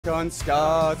On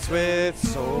Scots with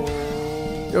Soul.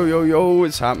 Yo,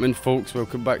 what's happening, folks?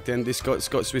 Welcome back to IndiScots,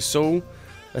 Scots with Soul.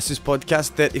 This is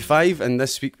podcast 35, and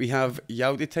this week we have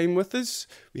YaldiTime with us.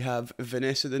 We have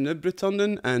VannessaTheNoob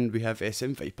returning, and we have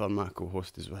SMViper, my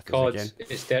co-host, is with us again.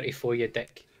 It's 34, you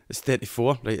dick. It's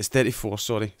 34, right? It's 34.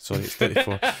 Sorry, it's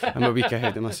 34. I'm a week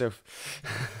ahead of myself.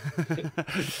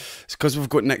 It's because we've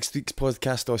got next week's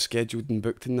podcast all scheduled and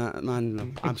booked and that,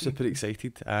 man. I'm super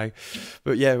excited. Aye,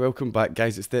 but yeah, welcome back,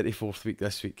 guys. It's 34th week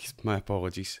this week. My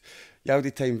apologies.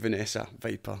 YaldiTime, Vanessa,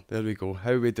 Viper. There we go.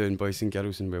 How are we doing, boys and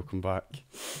girls? And welcome back.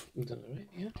 I'm doing alright,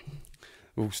 yeah.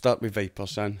 We'll start with Viper,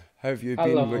 son. How have you been?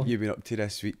 Hello. What have you been up to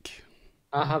this week?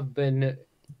 I have been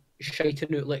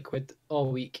shiting out liquid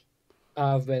all week.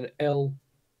 I've been ill,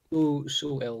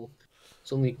 so ill.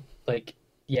 It's only like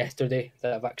yesterday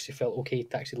that I've actually felt okay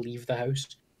to actually leave the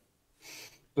house.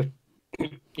 But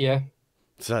yeah.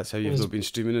 So that's how you've not been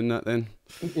streaming in that then?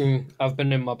 I've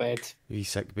been in my bed. You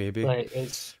sick baby. Like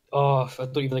I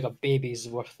don't even think a baby's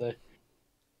worth the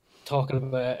talking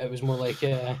about it. It was more like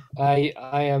I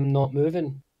am not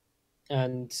moving,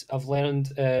 and I've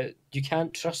learned you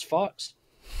can't trust farts.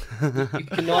 You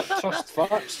cannot trust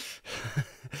farts.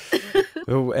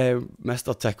 Well,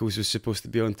 Mr. Tickles was supposed to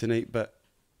be on tonight, but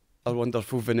our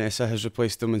wonderful Vanessa has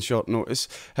replaced him on short notice.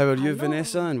 How are you, Hello.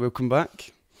 Vanessa, and welcome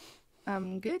back?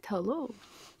 I'm good, hello.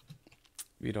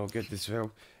 We're all good as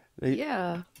well. Right.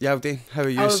 Yeah. Yaldi, how are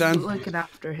you, I was son? looking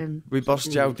after him. We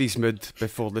burst Yaldi's mood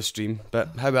before the stream,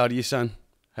 but how are you, son?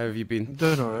 How have you been?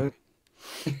 Doing alright.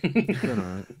 Doing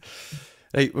alright.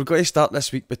 Right, we're going to start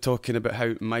this week by talking about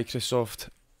how Microsoft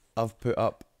have put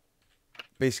up,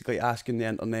 basically asking the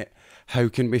internet, how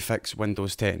can we fix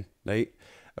Windows 10, right?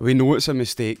 We know it's a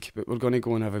mistake, but we're going to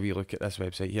go and have a wee look at this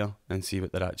website here and see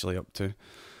what they're actually up to.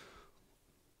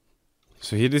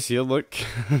 So here it is here, look.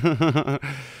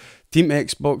 Team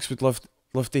Xbox would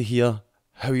love to hear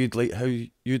how you'd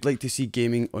like to see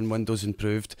gaming on Windows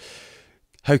improved.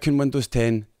 How can Windows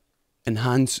 10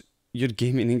 enhance your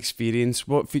gaming experience?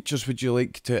 What features would you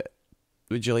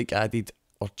like added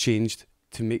or changed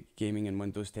to make gaming in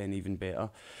Windows 10 even better?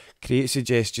 Create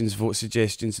suggestions, vote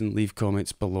suggestions, and leave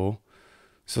comments below.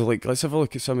 So let's have a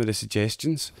look at some of the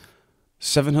suggestions.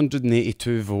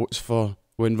 782 votes for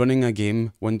when running a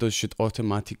game, Windows should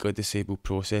automatically disable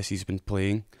processes when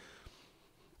playing.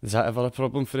 Is that ever a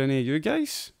problem for any of you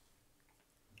guys?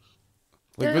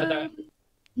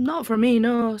 Not for me,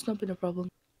 no, it's not been a problem.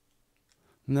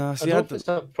 No, I see, don't know if it's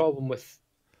a problem with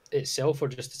itself or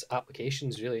just its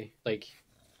applications, really. Like,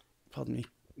 pardon me.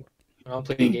 when I'm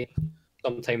playing a game,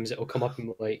 sometimes it'll come up and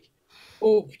be like,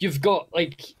 oh, you've got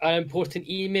like an important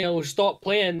email, stop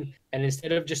playing. And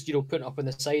instead of just, putting it up on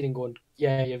the side and going,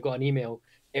 yeah, you've got an email,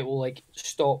 it will like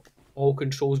stop all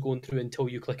controls going through until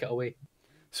you click it away.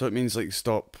 So it means like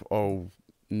stop all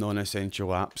non-essential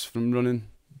apps from running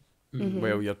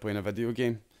while you're playing a video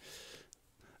game.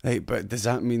 Right, but does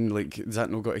that mean does that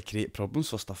not got to create problems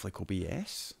for stuff like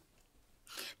OBS?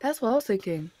 That's what I was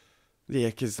thinking. Yeah,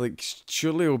 because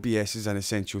surely OBS is an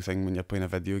essential thing when you're playing a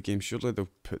video game. Surely they'll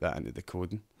put that into the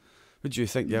coding. What do you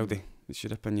think, Yaldi? What's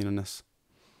your opinion on this?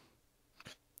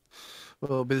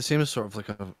 Well, it'll be the same as sort of like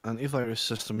an antivirus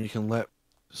system. You can let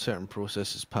certain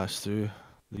processes pass through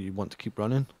that you want to keep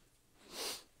running.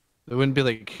 It wouldn't be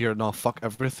like, here, no, fuck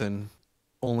everything,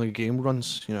 only game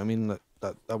runs. You know what I mean?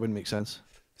 That wouldn't make sense.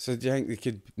 So do you think they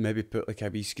could maybe put like a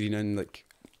wee screen in,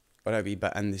 or a wee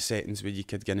bit in the settings where you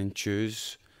could go in and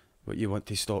choose what you want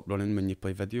to stop running when you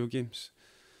play video games?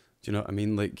 Do you know what I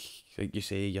mean? Like you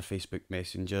say, your Facebook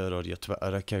Messenger or your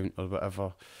Twitter account or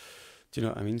whatever. Do you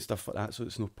know what I mean? Stuff like that, so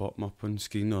it's no popping up on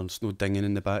screen or it's no dinging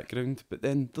in the background. But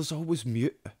then there's always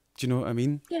mute. Do you know what I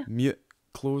mean? Yeah. Mute,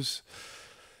 close.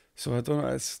 So I don't know,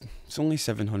 it's only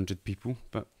 700 people,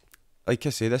 but like I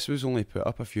say, this was only put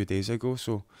up a few days ago,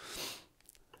 so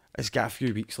it's got a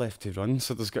few weeks left to run,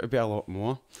 so there's got to be a lot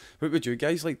more. What would you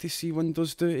guys like to see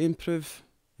Windows do to improve?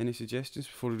 Any suggestions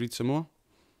before we read some more?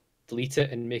 Delete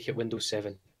it and make it Windows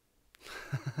 7.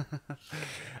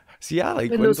 See, I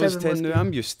like Windows Windows 7 10 was now. good.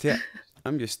 I'm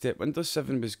used to it. Windows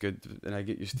 7 was good, and I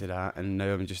get used to that, and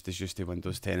now I'm just as used to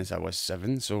Windows 10 as I was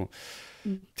 7, so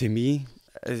to me,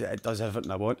 it does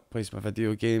everything I want. It plays my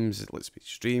video games, it lets me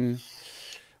stream.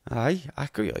 Aye, I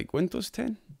quite like Windows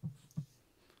 10.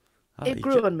 I It like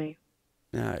grew on me.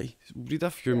 Aye, read a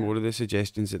few more of the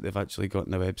suggestions that they've actually got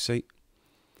on the website.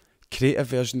 Create a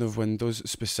version of Windows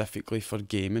specifically for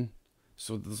gaming.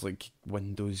 So there's like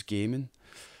Windows gaming.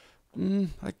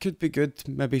 That could be good.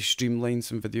 Maybe streamline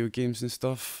some video games and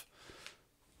stuff.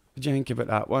 What do you think about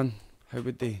that one? How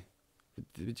would you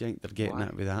think they're getting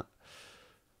at with that?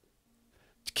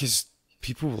 Because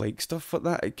people like stuff like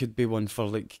that. It could be one for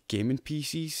like gaming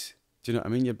PCs. Do you know what I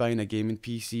mean? You're buying a gaming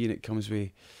PC and it comes with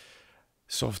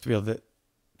software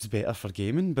that's better for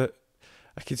gaming, but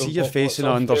I can see your face and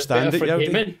I understand it,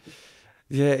 Yaldi.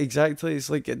 Yeah, exactly. It's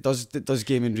like it does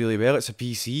gaming really well. It's a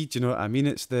PC. Do you know what I mean?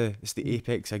 It's the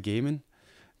apex of gaming.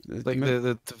 Like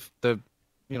the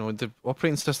you know, the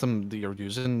operating system that you're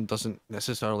using doesn't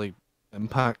necessarily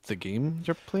impact the game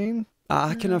you're playing.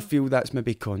 I kind of feel that's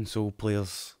maybe console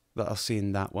players that are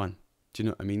saying that one. Do you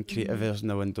know what I mean? Create a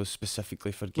version of Windows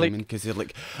specifically for gaming, because they're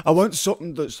like, I want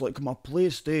something that's like my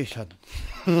PlayStation.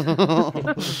 Do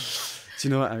you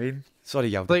know what I mean?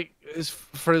 Sorry, Yaldi. Like,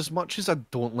 for as much as I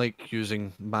don't like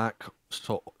using Mac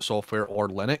software or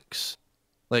Linux,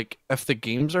 like, if the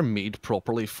games are made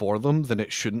properly for them, then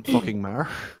it shouldn't fucking matter.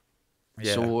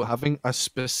 Yeah. So having a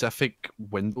specific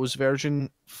Windows version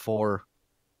for,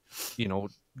 you know,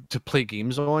 to play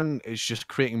games on is just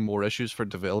creating more issues for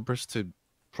developers to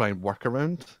try and work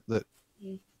around. That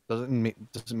doesn't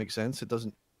make sense. It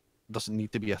doesn't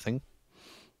need to be a thing.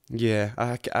 Yeah,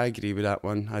 I agree with that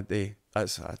one.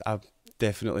 I'm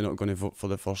definitely not going to vote for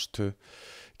the first two,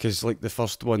 because like the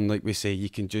first one, like we say, you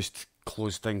can just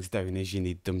close things down as you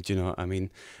need them. Do you know what I mean?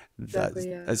 Exactly,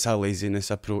 yeah. It's a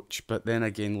laziness approach, but then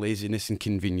again, laziness and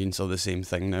convenience are the same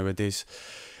thing nowadays.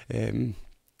 Create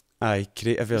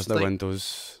a version of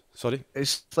Windows. Sorry?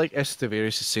 It's like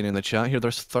Estevarius is saying in the chat here,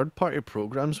 there's third-party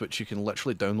programs which you can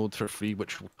literally download for free,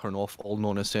 which will turn off all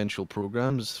non-essential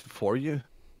programs for you.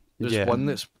 There's one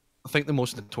that's, I think the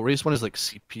most notorious one is like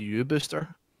CPU Booster.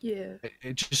 Yeah.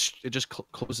 It just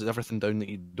closes everything down that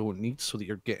you don't need, so that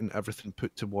you're getting everything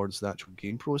put towards the actual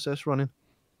game process running.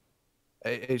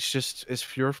 It's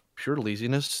pure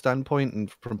laziness standpoint,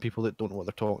 and from people that don't know what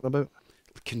they're talking about.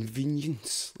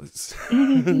 Convenience.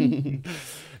 Convenience.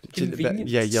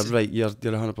 Yeah, you're right. You're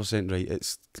 100% right.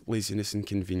 It's laziness and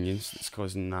convenience that's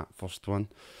causing that first one.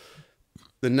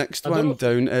 The next one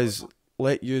down is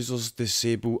let users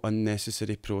disable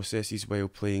unnecessary processes while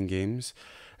playing games.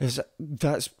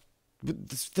 That's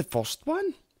the first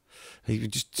one? Right, we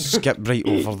just skip right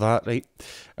over that, right?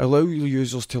 Allow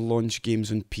users to launch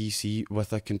games on PC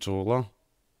with a controller.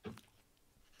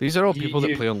 These are all people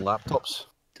that play on laptops.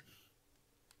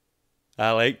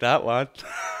 I like that one.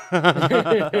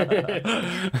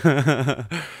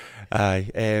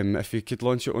 Aye, if you could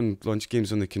launch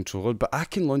games on the controller, but I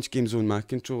can launch games on my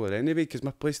controller anyway, because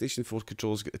my PlayStation 4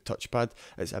 controller's got the touchpad,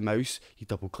 it's a mouse, you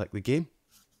double click the game.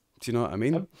 Do you know what I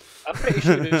mean? I'm pretty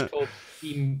sure it's called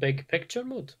Team Big Picture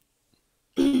Mode.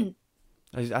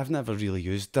 I've never really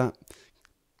used that.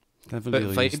 But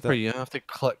Viper, you have to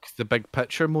click the big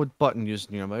picture mode button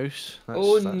using your mouse.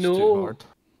 That's no. too hard.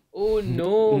 Oh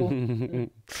no.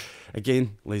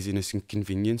 Again, laziness and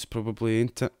convenience probably,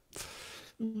 ain't it?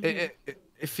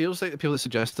 It feels like the people that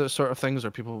suggest those sort of things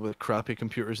are people with crappy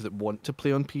computers that want to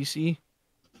play on PC.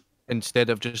 Instead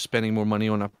of just spending more money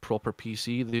on a proper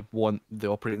PC, they want the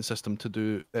operating system to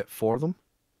do it for them.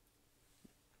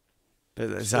 But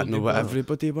is that not what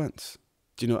everybody wants?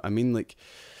 Do you know what I mean? Like,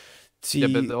 see, yeah,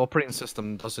 but the operating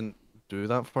system doesn't do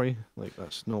that for you. Like,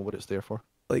 that's not what it's there for.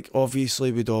 Like,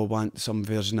 obviously, we'd all want some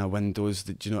version of Windows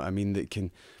that, do you know what I mean, that can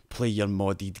play your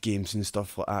modded games and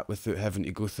stuff like that without having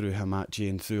to go through Hamachi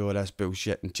and through all this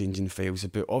bullshit and changing files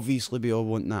about. Obviously, we all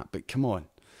want that, but come on.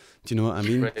 Do you know what I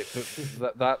mean? Right,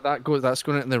 that's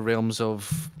going into the realms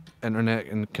of internet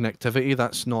and connectivity.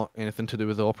 That's not anything to do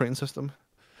with the operating system.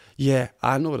 Yeah,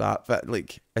 I know that, but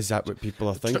like, is that what people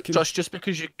are thinking? Just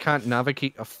because you can't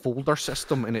navigate a folder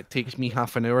system and it takes me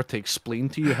half an hour to explain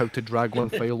to you how to drag one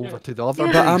file over to the other.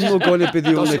 But I'm not going to be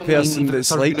the only person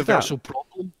that's like that.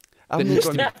 Problem.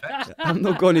 I'm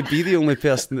not going to be the only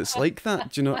person that's like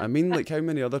that. Do you know what I mean? Like, how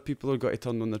many other people are going to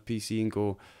turn on their PC and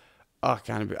go, I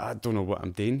don't know what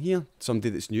I'm doing here.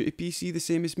 Somebody that's new to PC the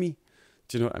same as me.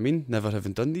 Do you know what I mean? Never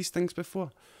having done these things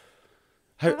before.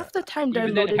 Half the time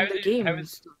downloading the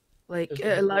games, like,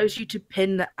 it allows you to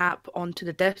pin the app onto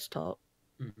the desktop.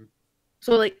 Mm-hmm.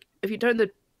 So, like, if you turn the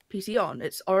PC on,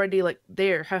 it's already, like,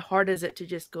 there. How hard is it to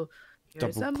just go,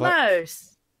 here's a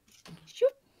mouse?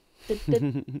 Shoop.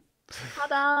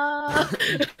 Ta-da!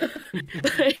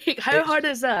 Like, how hard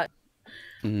is that?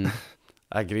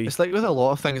 I agree. It's like with a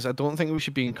lot of things, I don't think we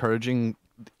should be encouraging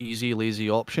easy, lazy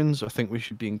options. I think we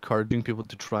should be encouraging people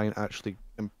to try and actually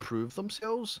improve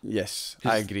themselves. Yes,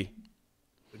 I agree.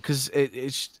 Because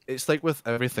it's like with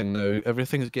everything now,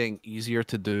 everything's getting easier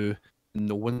to do.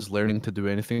 No one's learning to do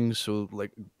anything, so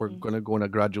like we're gonna go on a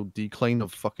gradual decline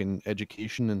of fucking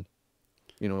education and,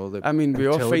 you know, the we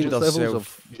all find ourselves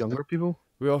of younger people.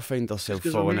 We all find ourselves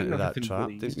falling into that trap,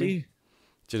 really don't we?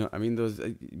 Do you know what I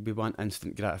mean? We want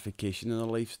instant gratification in our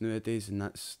lives nowadays, and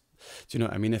that's Do you know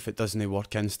what I mean? If it doesn't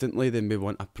work instantly, then we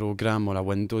want a program or a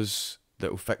Windows that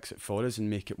will fix it for us and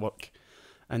make it work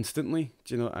instantly.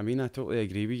 Do you know what I mean? I totally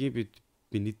agree with you.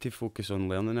 We need to focus on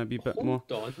learning a wee bit more.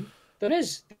 Hold on. There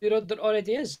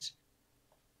already is.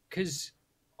 Because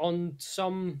on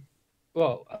some,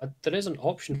 well, there is an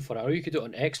option for it, or you could do it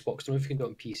on Xbox. I don't know if you can do it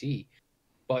on PC,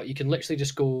 but you can literally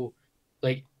just go,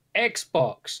 like,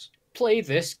 Xbox, play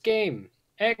this game.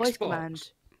 Xbox. Voice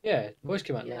command. Yeah, voice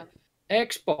command. Yeah.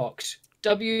 Xbox,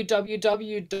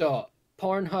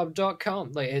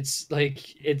 www.pornhub.com.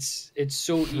 It's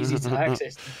so easy to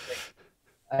access.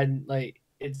 And, like,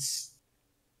 it's,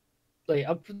 like,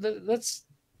 that's,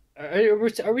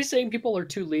 are we saying people are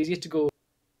too lazy to go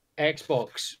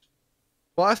Xbox?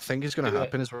 What I think is going to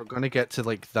happen is we're going to get to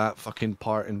like that fucking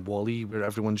part in Wall-E where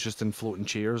everyone's just in floating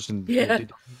chairs and Yeah.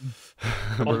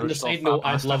 On the side note,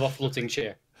 I'd love a floating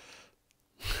chair.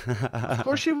 Of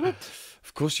course you would.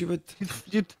 Of course you would.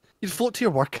 You'd float to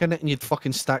your work in it and you'd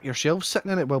fucking stack your shelves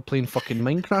sitting in it while playing fucking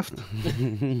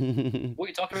Minecraft. What are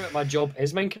you talking about? My job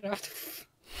is Minecraft.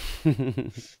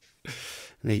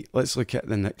 Right, let's look at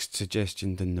the next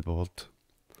suggestion on the board.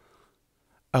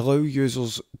 Allow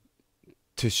users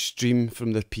to stream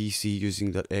from their PC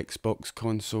using their Xbox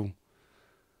console.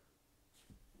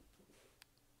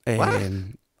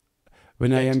 When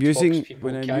I am using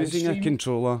a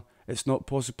controller, it's not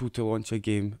possible to launch a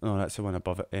game. Oh, that's the one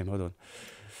above it. Hold on.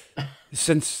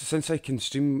 Since I can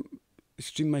stream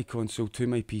my console to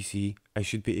my PC, I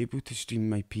should be able to stream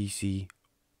my PC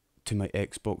to my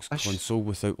Xbox console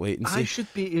without latency. I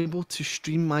should be able to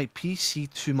stream my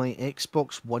PC to my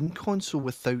Xbox One console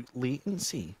without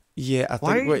latency. Yeah, I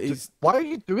think why are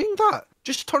you doing that?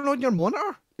 Just turn on your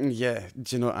monitor. Yeah,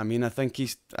 do you know what I mean? I think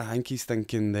he's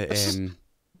thinking that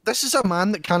This is a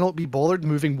man that cannot be bothered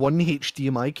moving one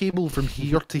HDMI cable from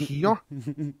here to here.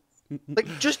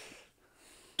 Like, just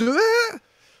do it.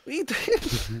 What are you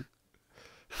doing?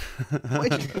 Why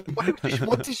would you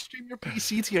want to stream your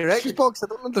PC to your Xbox? I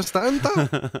don't understand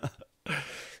that.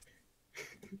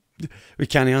 We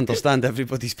can't understand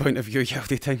everybody's point of view,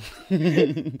 YaldiTime.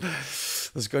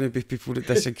 There's going to be people that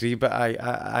disagree, but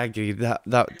I agree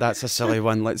that's a silly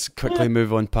one. Let's quickly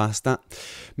move on past that.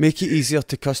 Make it easier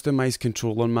to customize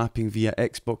controller mapping via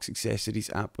Xbox Accessories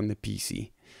app on the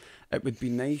PC. It would be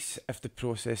nice if the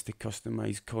process to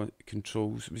customize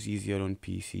controls was easier on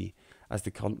PC, as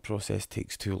the current process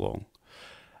takes too long.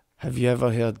 Have you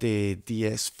ever heard the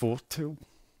DS4 tool?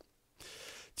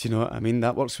 Do you know what I mean?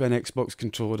 That works with an Xbox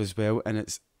controller as well, and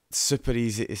it's super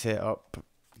easy to set up.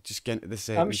 Just get into the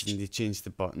settings and you change the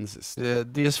buttons. Yeah,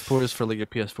 DS4 is for like your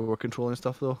PS4 controller and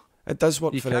stuff though. It does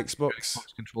work You for can Xbox.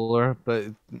 Xbox controller, but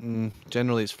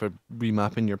generally it's for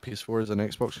remapping your PS4 as an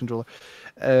Xbox controller.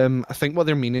 I think what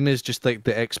they're meaning is just like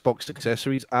the Xbox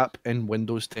Accessories app in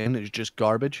Windows 10 is just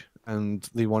garbage, and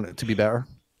they want it to be better.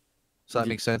 Does that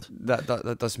make sense?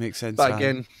 That does make sense. But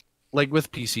again, like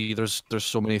with PC, there's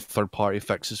so many third-party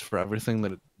fixes for everything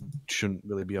that it shouldn't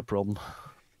really be a problem.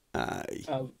 Aye.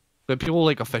 But people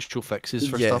like official fixes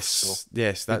for stuff. So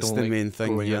yes, that's the main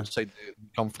thing here. Outside the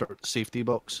comfort safety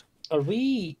box. Are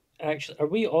we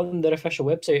on their official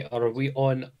website, or are we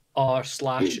on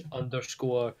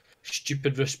r/_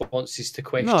 stupid responses to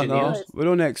questionnaires? No,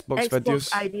 we're on Xbox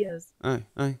videos. Ideas. Aye.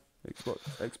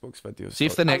 Xbox videos. See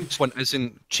if the next one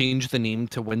isn't change the name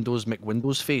to Windows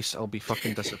McWindows Face, I'll be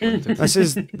fucking disappointed. This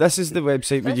is the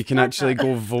website where you can actually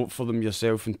go vote for them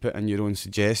yourself and put in your own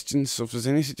suggestions. So if there's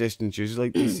any suggestions you'd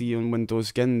like to see on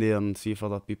Windows, get in there and see if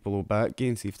other people will back you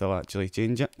and see if they'll actually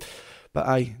change it. But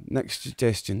aye, next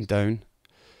suggestion down.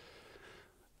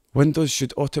 Windows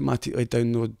should automatically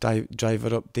download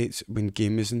driver updates when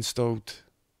game is installed.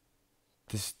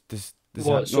 Does that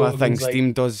not a thing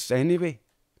Steam does anyway?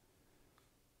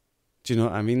 Do you know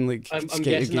what I mean? Like, I'm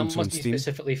guessing that must be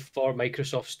specifically for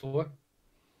Microsoft Store.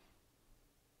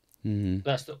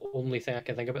 That's the only thing I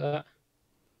can think about that.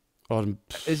 Or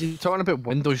is he talking about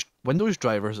Windows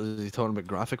drivers? Or is he talking about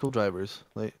graphical drivers?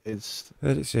 Like it's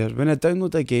here. When I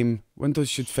download a game, Windows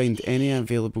should find any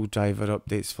available driver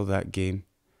updates for that game,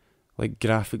 like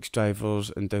graphics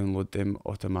drivers, and download them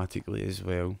automatically as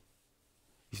well.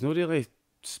 He's not really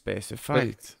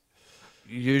specified. But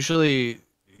usually,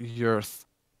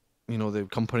 the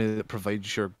company that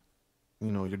provides your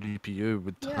GPU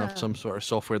would have some sort of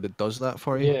software that does that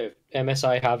for you. Yeah,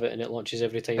 MSI have it and it launches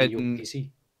every time you open PC.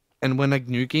 And when a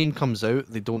new game comes out,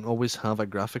 they don't always have a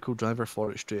graphical driver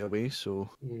for it straight away, so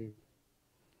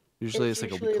usually it's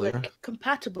like a week later. Like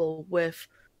compatible with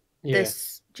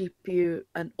this GPU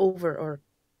and over, or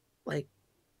like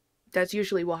that's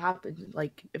usually what happens.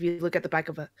 Like if you look at the back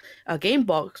of a game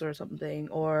box or something,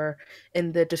 or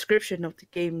in the description of the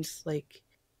games, like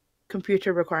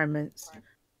computer requirements,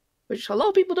 which a lot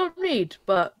of people don't need,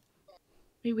 but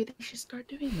maybe they should start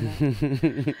doing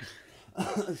that.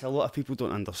 A lot of people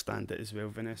don't understand it as well,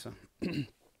 Vanessa.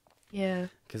 Yeah.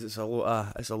 Because it's a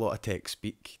lot of tech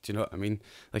speak. Do you know what I mean?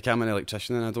 Like, I'm an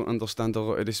electrician and I don't understand a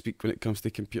lot of the speak when it comes to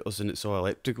computers, and it's all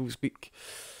electrical speak.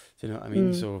 Do you know what I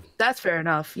mean? So that's fair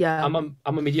enough. Yeah. I'm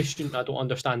a media student. I don't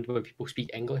understand when people speak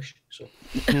English. So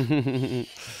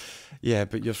yeah,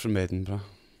 but you're from Edinburgh.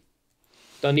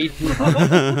 Dunedin.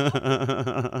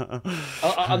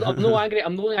 I'm no angry.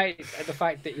 I'm not angry at the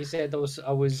fact that he said it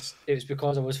was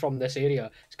because I was from this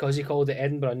area. It's because he called it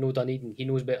Edinburgh, no Dunedin. He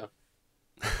knows better.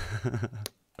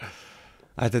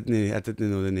 I didn't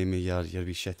know the name of your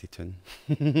wee shitty twin.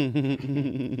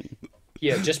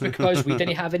 Yeah, just because we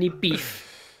didn't have any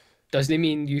beef doesn't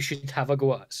mean you should have a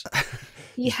go at us.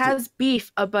 He has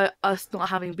beef about us not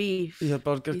having beef. Your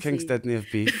Burger Kings didn't have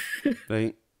beef,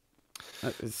 right?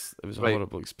 It was a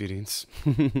horrible experience.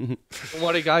 Don't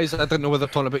worry, guys. I didn't know what they're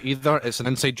talking about either. It's an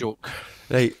inside joke.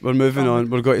 Right, we're moving on.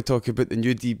 We're going to talk about the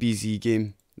new DBZ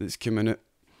game that's coming out.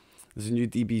 There's a new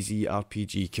DBZ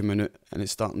RPG coming out, and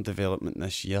it's starting development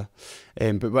this year.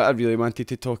 But what I really wanted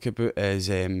to talk about is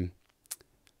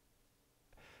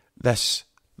this.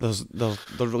 They're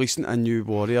releasing a new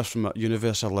warrior from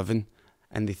Universe 11,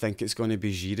 and they think it's going to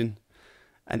be Jiren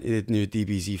into the new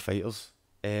DBZ fighters.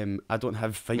 I don't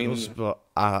have fighters, but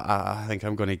I think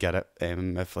I'm going to get it.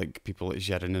 If like people like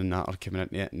Jiren and that are coming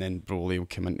into it, and then Broly will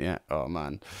come into it. Oh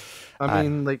man! I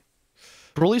mean, like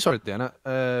Broly's already in it.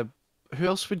 Who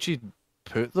else would you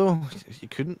put though? You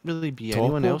couldn't really be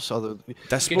anyone else other.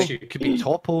 Dispo could be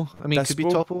Topo. I mean, could be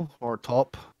Topo or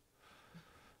Top.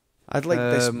 I'd like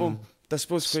Dispo.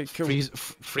 Dispo's quite cool.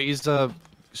 Frieza,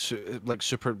 like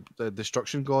super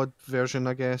destruction god version,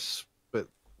 I guess. But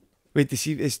wait, does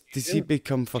he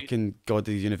become fucking God of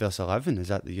the Universe 11? Is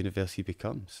that the universe he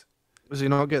becomes? Does he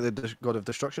not get the god of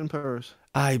destruction powers?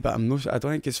 Aye, but I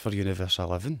don't think it's for Universe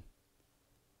 11.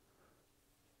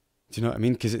 Do you know what I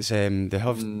mean? Because it's they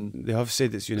have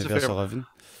said it's Universe 11.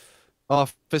 Oh,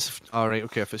 if it's alright,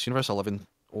 okay. If it's Universe 11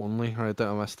 only, alright,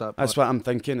 I missed that. That's what I'm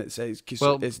thinking. It's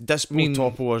Dispo,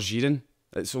 Topo, or Jiren.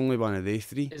 It's only one of they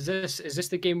three. Is this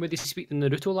the game where they speak the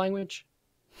Naruto language?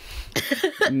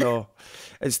 No,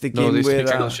 it's the game where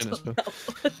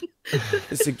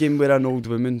it's the game where an old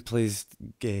woman plays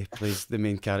the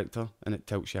main character, and it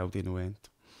tilts Yaldi no end.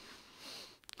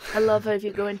 I love how if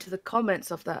you go into the comments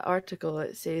of that article,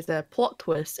 it says plot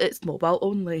twist, it's mobile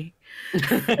only.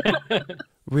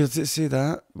 Where does it say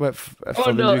that? What,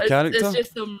 for the new character? It's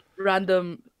just some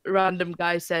random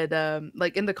guy said,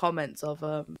 like in the comments of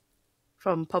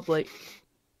from public.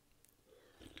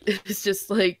 It's just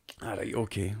like. Alright,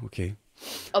 okay.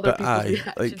 Other people's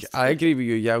reactions. I agree with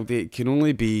you, Yaldi. It can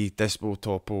only be Dispo,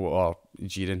 Topo, or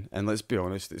Jiren, and let's be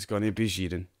honest, it's going to be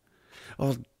Jiren.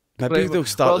 Or maybe they'll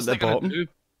start at the bottom.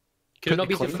 Could it not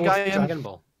be the fourth Dragon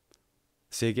Ball?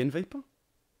 Say again, Viper?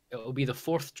 It'll be the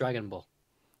fourth Dragon Ball.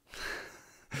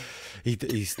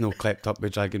 He's no clipped up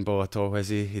with Dragon Ball at all, is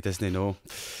he? He doesn't know.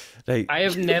 Right. I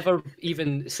have never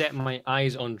even set my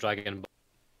eyes on Dragon Ball.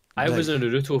 I was a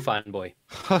Naruto fanboy.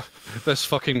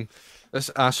 This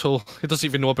asshole. He doesn't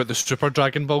even know about the Super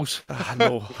Dragon Balls.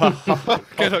 No.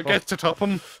 Get to top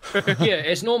him. Yeah,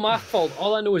 it's not my fault.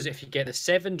 All I know is if you get the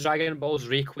 7 Dragon Balls,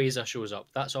 Rayquaza shows up.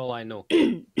 That's all I know.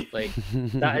 Like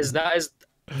that is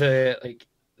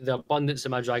the abundance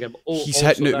of my Dragon Ball. He's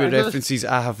hitting it with references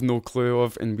I have no clue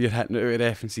of, and we're hitting it with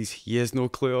references he has no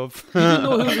clue of. You don't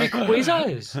know who Rayquaza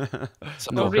is?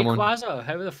 No, Rayquaza.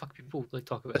 How the fuck people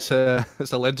talk about it?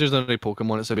 It's a legendary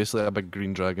Pokemon. It's basically a big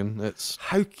green dragon. It's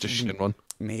just shit run.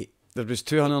 Mate, there was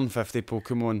 250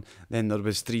 Pokemon, then there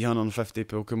was 350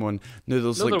 Pokemon. Now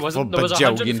there's there was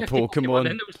bajillion Pokemon.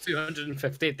 Then there was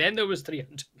 250. Then there was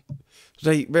 300.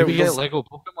 Right, well, we get Lego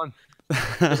Pokemon.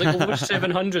 There's like over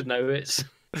 700 now. It's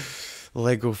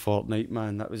Lego Fortnite,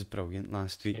 man. That was brilliant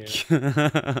last week.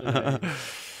 Yeah.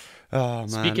 Oh man.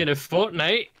 Speaking of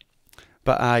Fortnite.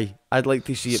 But I'd like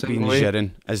to see it being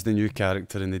Jiren as the new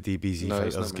character in the DBZ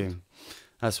Fighters game.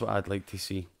 That's what I'd like to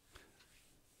see.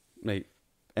 Right.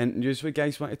 And news what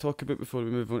guys want to talk about before we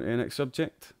move on to the next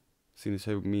subject? Seeing as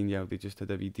how me and Yaldi just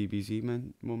had a wee DBZ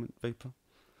moment, Viper.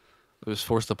 It was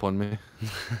forced upon me.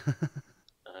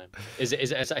 Is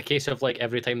it a case of like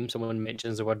every time someone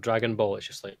mentions the word Dragon Ball, it's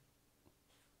just like...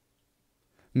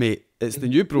 Mate, it's the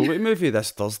new Broly movie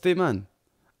this Thursday, man.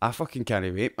 I fucking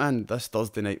can't wait, man. This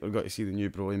Thursday night we've got to see the new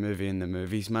Broly movie in the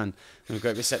movies, man. And we've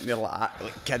got to be sitting there like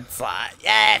kids like,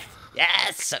 yes,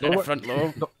 sitting in the front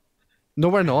row. No,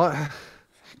 we're not.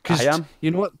 I am.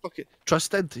 You know what? Fuck it.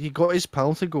 Trusted. He got his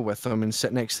pal to go with him and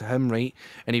sit next to him, right?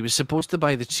 And he was supposed to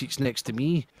buy the seats next to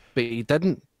me, but he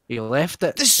didn't. He left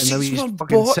it. The and now seats he's were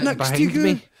fucking bought sitting next to behind you.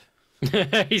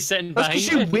 me. He's sitting That's behind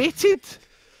because you you. waited.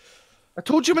 I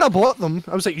told you when I bought them,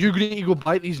 I was like, you're going to go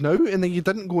buy these now, and then you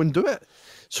didn't go and do it.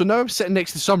 So now I'm sitting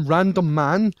next to some random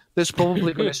man that's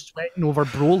probably going to sweating over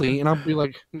Broly, and I'll be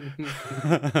like,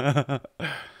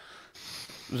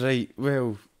 Right,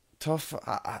 well, tough.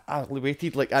 I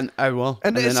waited like an hour.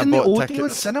 and then it's I in the bought Odeon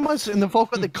tickets. cinemas, and they've all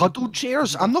got the cuddle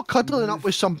chairs. I'm not cuddling up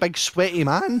with some big sweaty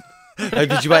man. How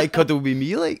did you want to cuddle with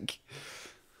me, like?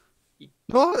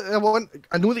 No,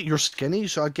 I know that you're skinny,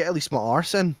 so I'd get at least my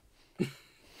arse in.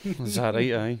 Is that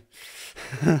right, aye?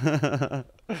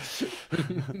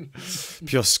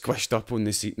 Pure squished up on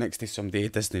the seat next to somebody who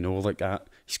doesn't know like that.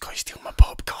 He's going to steal my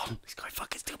popcorn. He's going to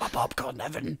fucking steal my popcorn,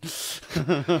 Evan.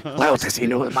 Well, does he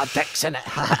know that my dick's in it?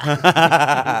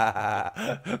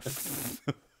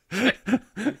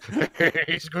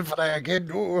 He's good for that again,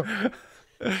 no.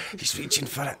 He's reaching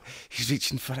for it. He's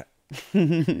reaching for it.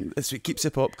 That's what keeps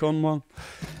the popcorn warm.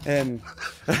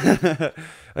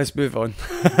 Let's move on.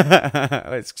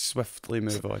 Let's swiftly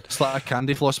move on. It's like a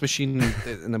candy floss machine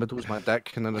in the middle is my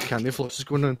dick, and then the candy floss is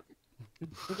going on.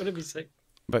 I'm gonna be sick.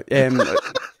 But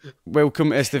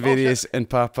welcome Estevarius and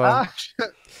Papa.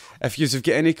 Shit. If you've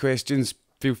got any questions,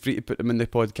 feel free to put them in the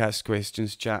podcast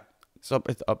questions chat. It's up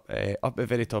at the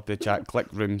very top of the chat. Click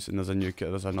rooms, and there's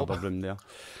another room there.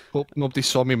 Hope nobody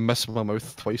saw me miss my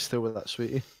mouth twice there with that,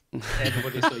 sweetie.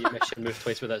 Everybody saw you miss your move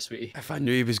twice with that, sweetie. If I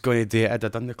knew he was going to do it, I'd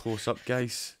have done the close up,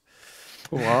 guys.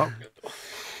 What?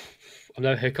 I'm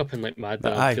now hiccuping like mad.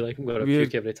 But I feel like I'm going to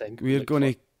puke every time. We're Like,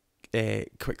 going to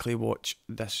quickly watch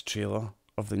this trailer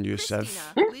of the new Civ.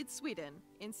 Christina leads Sweden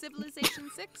in Civilization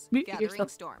 6 Gathering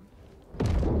Storm.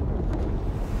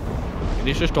 You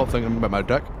need to stop thinking about my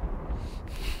dick.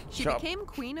 She Shut up. became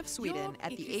Queen of Sweden at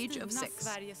the age of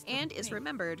 6 and is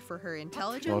remembered for her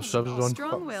intelligence, Civ's on.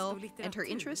 strong will, and her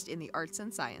interest in the arts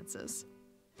and sciences.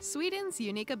 Sweden's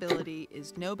unique ability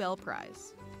is Nobel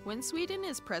Prize. When Sweden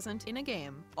is present in a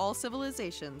game, all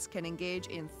civilizations can engage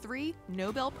in 3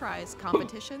 Nobel Prize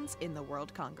competitions in the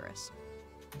World Congress.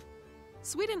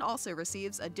 Sweden also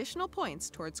receives additional points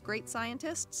towards great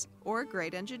scientists or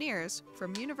great engineers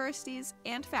from universities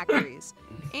and factories,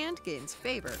 and gains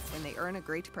favor when they earn a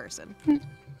great person.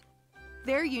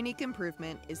 Their unique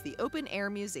improvement is the Open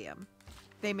Air Museum.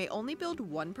 They may only build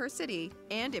 1 per city,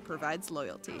 and it provides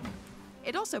loyalty.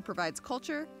 It also provides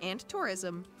culture and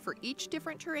tourism for each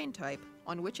different terrain type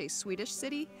on which a Swedish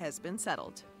city has been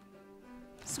settled.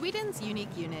 Sweden's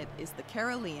unique unit is the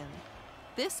Karelian.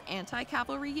 This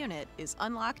anti-cavalry unit is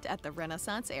unlocked at the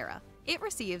Renaissance era. It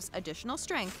receives additional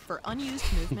strength for unused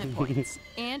movement points,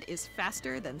 and is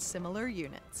faster than similar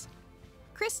units.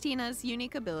 Christina's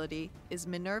unique ability is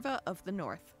Minerva of the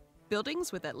North.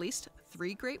 Buildings with at least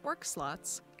 3 Great Work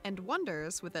slots and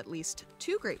wonders with at least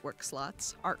 2 Great Work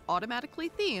slots are automatically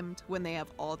themed when they have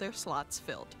all their slots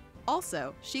filled.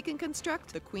 Also, she can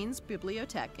construct the Queen's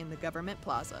Bibliothèque in the Government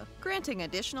Plaza, granting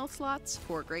additional slots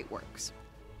for Great Works.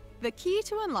 The key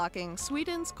to unlocking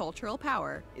Sweden's cultural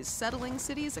power is settling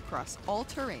cities across all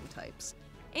terrain types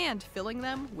and filling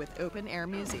them with open-air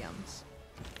museums.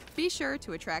 Be sure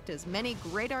to attract as many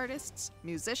great artists,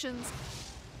 musicians,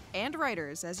 and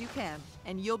writers as you can,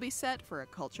 and you'll be set for a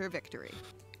culture victory.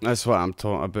 That's what I'm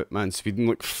talking about, man. Sweden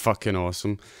look fucking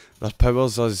awesome. Their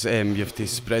powers is you have to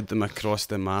spread them across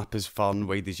the map as far and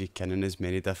wide as you can in as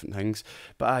many different things.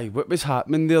 But aye, what was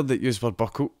happening there that yous were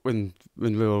buckled when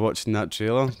we were watching that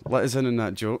trailer? Let us in on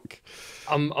that joke.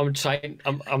 I'm trying.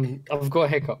 I've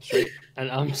got hiccups, right? And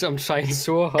I'm trying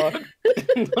so hard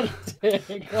not to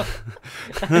hiccup.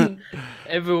 And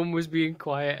everyone was being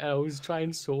quiet, and I was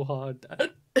trying so hard.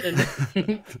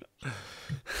 And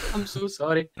I'm so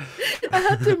sorry. I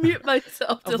had to mute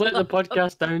myself. I've let the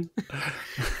podcast down.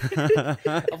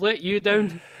 I've let you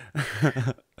down.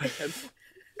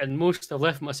 And most I've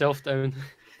left myself down.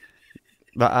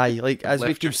 But aye, like as we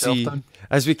Left could yourself see, down.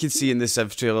 as we could see in the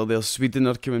Civ trailer, there Sweden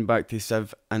are coming back to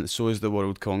Civ, and so is the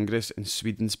World Congress. And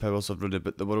Sweden's powers are round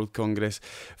about the World Congress.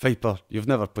 Viper, you've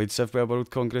never played Civ with a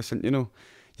World Congress, and you know,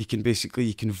 you can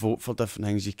vote for different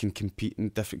things. You can compete in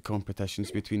different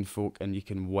competitions between folk, and you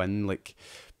can win like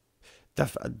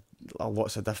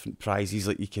lots of different prizes.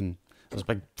 Like there's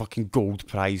big fucking gold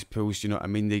prize pools. You know what I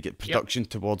mean? They get production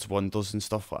towards wonders and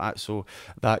stuff like that. So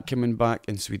that coming back,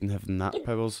 and Sweden having that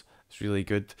powers. It's really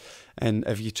good. And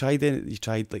have you tried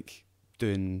like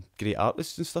doing great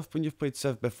artists and stuff when you've played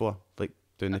Civ before? Like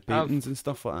doing the paintings and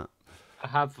stuff like that? I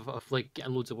have like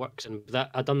getting loads of works, and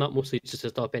that I done that mostly just to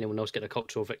stop anyone else getting a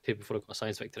cultural victory before I got a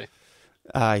science victory.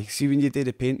 Aye, see when you do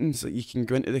the paintings, like you can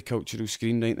go into the cultural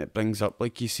screen, right, and it brings up,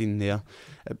 like you seen there,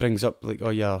 it brings up like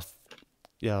all your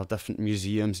different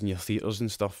museums and your theatres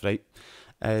and stuff, right?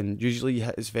 And usually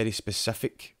it's very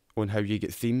specific on how you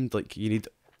get themed, like you need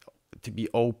to be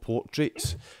all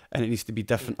portraits and it needs to be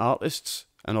different artists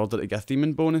in order to get a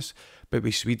theming bonus. But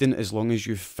with Sweden, as long as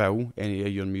you fill any of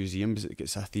your museums, it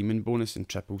gets a theming bonus and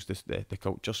triples the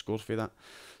culture score for that.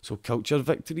 So culture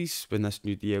victories, when this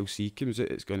new DLC comes out,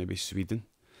 it's going to be Sweden.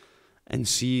 And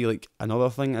see, like,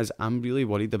 another thing is I'm really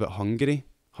worried about Hungary.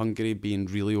 Hungary being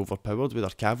really overpowered with their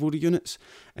cavalry units,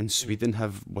 and Sweden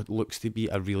have what looks to be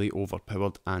a really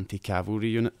overpowered anti-cavalry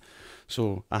unit.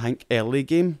 So I think early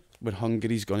game, when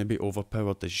Hungary's going to be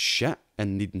overpowered as shit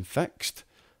and needing fixed,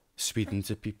 Sweden's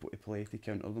the people to play to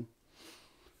counter them.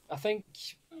 I think,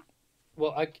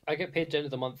 well, I get paid at the end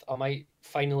of the month. I might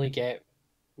finally get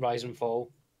Rise and Fall,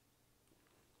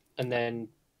 and then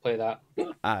play that.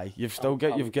 Aye, you've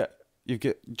got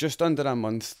just under a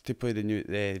month to play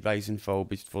the Rise and Fall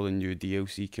before the new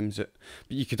DLC comes out.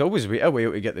 But you could always wait a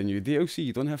while to get the new DLC.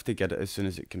 You don't have to get it as soon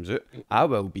as it comes out. I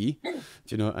will be. Do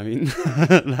you know what I mean?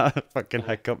 Nah, fucking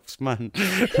hiccups, man.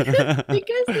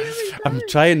 I'm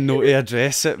trying not to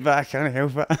address it, but I can't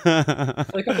help it.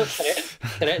 Like I've got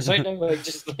Tourette's right now.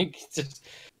 Just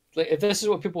if this is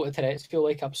what people with Tourette's feel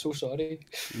like, I'm so sorry.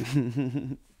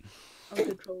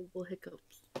 Uncontrollable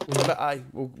hiccups. But aye,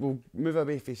 we'll move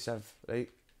away from Civ, right?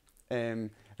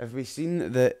 Have we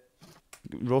seen that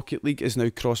Rocket League is now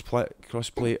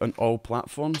crossplay on all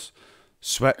platforms?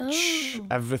 Switch,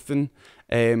 everything.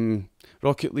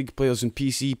 Rocket League players on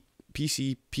PC,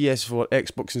 PS4,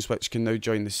 Xbox and Switch can now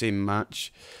join the same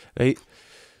match, right?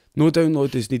 No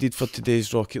download is needed for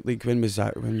today's Rocket League. When was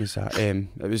that?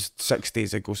 It was 6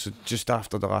 days ago, so just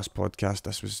after the last podcast.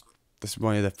 This is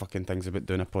one of the fucking things about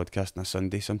doing a podcast on a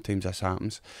Sunday. Sometimes this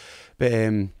happens. But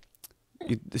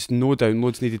there's no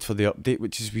downloads needed for the update,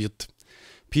 which is weird.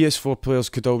 PS4 players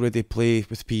could already play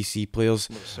with PC players,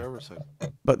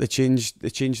 but the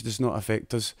change does not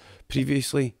affect us.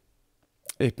 Previously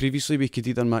we could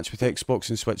either match with Xbox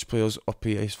and Switch players or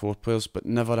PS4 players, but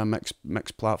never a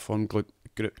mixed platform group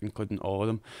including all of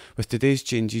them. With today's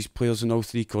changes, players on all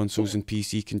three consoles and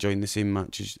PC can join the same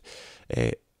matches.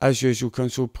 As usual,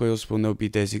 console players will now be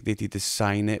designated as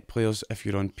Signet players if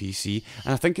you're on PC.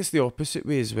 And I think it's the opposite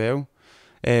way as well.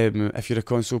 If you're a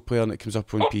console player and it comes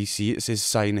up on PC, it says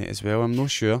Signet as well. I'm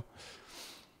not sure.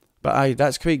 But aye,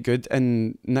 that's quite good.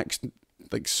 And next,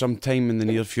 like sometime in the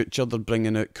near future, they're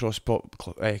bringing out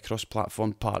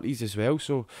cross-platform parties as well.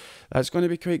 So that's going to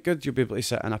be quite good. You'll be able to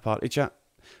sit in a party chat.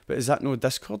 But is that no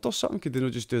Discord or something? Could they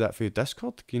not just do that for your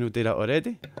Discord? Can you not do that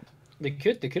already? They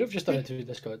could have just done it through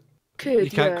Discord.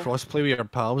 You can't crossplay with your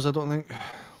pals, I don't think. I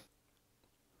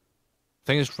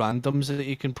think it's randoms that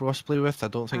you can crossplay with. I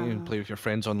don't think you can play with your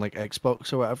friends on like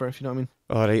Xbox or whatever, if you know what I mean.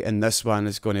 Alright, and this one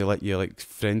is going to let you like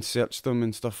friend search them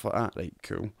and stuff like that. Right,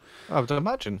 cool. I would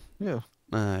imagine, yeah.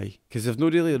 Aye, because they've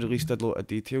not really released a lot of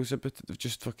details about it. They've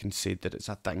just fucking said that it's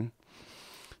a thing.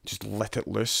 Just let it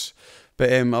loose.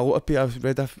 But a lot of people, I've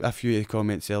read a few of the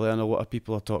comments earlier, and a lot of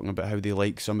people are talking about how they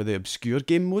like some of the obscure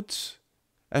game modes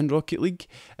in Rocket League,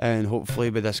 and hopefully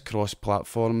with this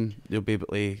cross-platform you'll be able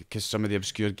to, because some of the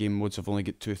obscure game modes have only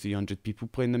got 200-300 people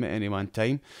playing them at any one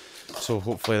time, so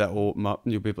hopefully that will open up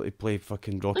and you'll be able to play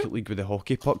fucking Rocket League with the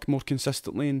hockey puck more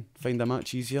consistently and find a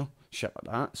match easier. Shit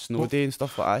like that, snow day and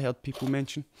stuff like I heard people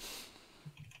mention.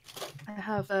 I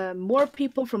have more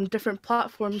people from different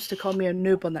platforms to call me a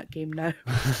noob on that game now.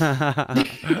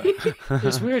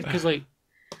 It's weird because like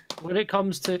when it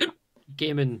comes to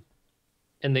gaming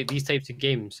and like these types of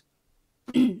games,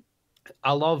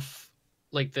 I love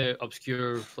like the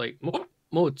obscure like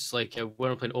modes. Like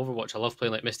when I'm playing Overwatch, I love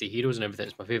playing like Misty Heroes and everything.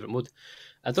 It's my favorite mode.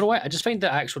 I don't know why. I just find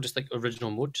the actual just like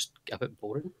original mode just a bit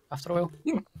boring after a while.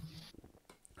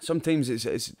 Sometimes it's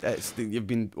you've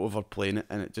been overplaying it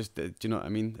and it just, do you know what I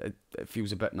mean? It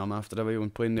feels a bit numb after a while. When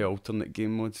playing the alternate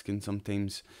game modes can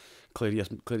sometimes clear your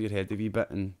head a wee bit,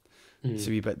 and it's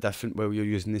a wee bit different while you're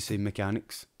using the same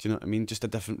mechanics. Do you know what I mean? Just a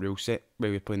different rule set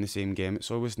while you're playing the same game. It's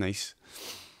always nice.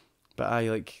 But I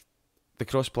like the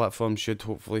cross-platform should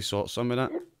hopefully sort some of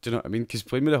that. Do you know what I mean? Because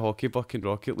playing with a hockey puck in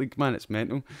Rocket League, man, it's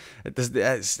mental. It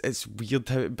does. It's weird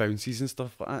how it bounces and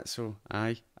stuff like that. So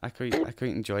I quite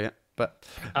enjoy it. But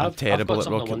I'm terrible at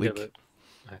Rocket League.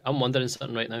 I'm wondering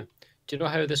something right now. Do you know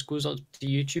how this goes on to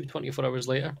YouTube 24 hours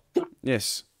later?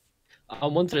 Yes.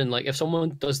 I'm wondering, like, if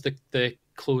someone does the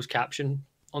closed caption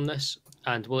on this,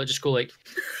 And will it just go like,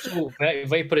 so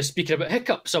Viper is speaking about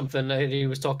Hiccup something that he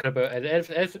was talking about, and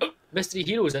Mystery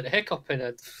Heroes at Hiccup,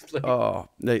 and like, Oh,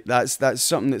 right, that's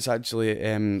something that's actually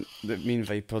that me and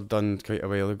Viper done quite a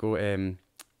while ago.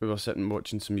 We were sitting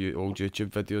watching some old YouTube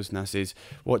videos, and I says,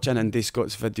 watch an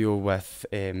IndiScots video with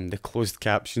the closed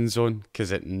captions on,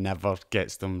 because it never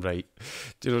gets them right.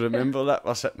 Do you remember that?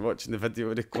 We're sitting watching the video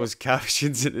with the closed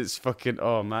captions, and it's fucking,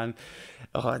 oh man.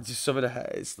 Oh, just some of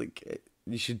the, it's like,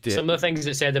 you should do some it. of the things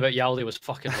it said about Yaldi was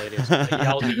fucking hilarious.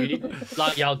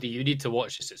 Like, Yaldi, you need to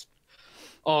watch this.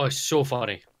 It's so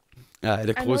funny.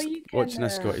 Watching a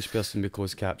Scottish person with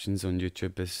closed captions on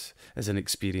YouTube is an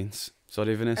experience.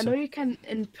 Sorry, Vanessa. I know you can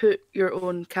input your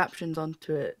own captions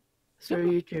onto it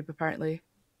through YouTube, apparently.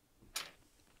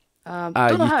 Don't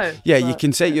know how. Yeah, you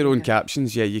can set your own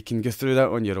captions. Yeah, you can go through that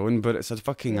on your own, but it's a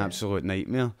fucking Yeah. absolute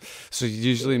nightmare. So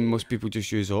usually most people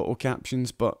just use auto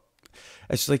captions, but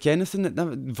it's like anything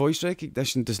that voice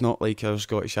recognition does not like our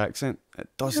Scottish accent. It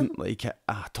doesn't like it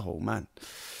at all, man.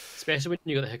 Especially when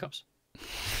you got the hiccups.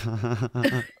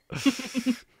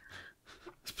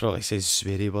 It probably says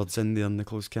sweary words in there in the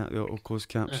auto closed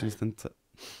captions, didn't it?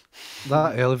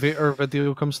 That elevator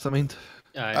video comes to mind.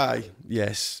 Aye,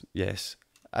 yes.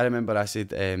 I remember I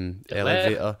said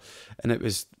elevator, and it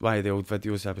was one of the old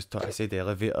videos I said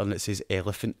elevator, and it says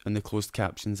elephant in the closed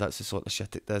captions. That's the sort of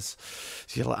shit it does.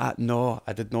 So you're like, no,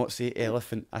 I did not say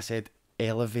elephant. I said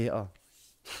elevator.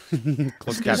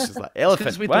 Closed captions like elephant.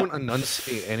 Because we what? don't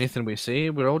enunciate anything we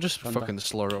say. We're all just Thunder. fucking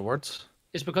slur words.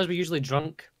 It's because we're usually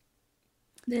drunk.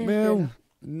 Well,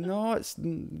 no, it's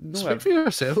no. Speak for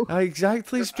yourself.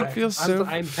 Exactly, speak for yourself.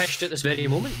 I'm pissed at this very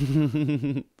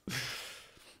moment.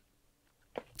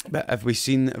 But have we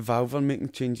seen Valve are making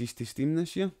changes to Steam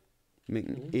this year?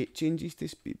 Making 8 changes to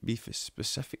be for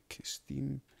specific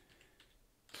Steam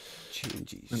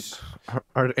changes.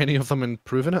 Are any of them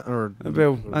improving it, or?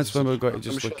 Well, that's when we're going to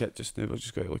just look at just now. We're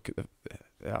just going to look at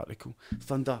the article.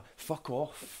 Thunder, fuck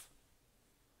off.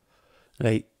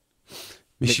 Right.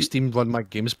 Make Steam run my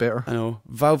games better. I know.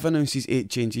 Valve announces 8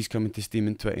 changes coming to Steam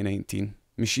in 2019.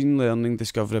 Machine learning,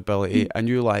 discoverability, a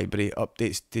new library,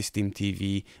 updates to Steam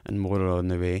TV, and more are on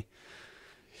the way.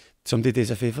 Somebody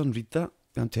does a favour and read that.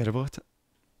 I'm terrible at it.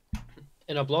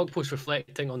 In a blog post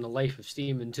reflecting on the life of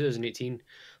Steam in 2018,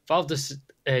 Valve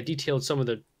detailed some of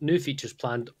the new features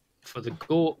planned for the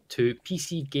Go to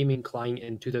PC gaming client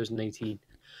in 2019.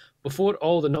 Before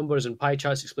all the numbers and pie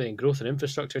charts explaining growth and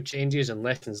infrastructure changes and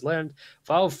lessons learned,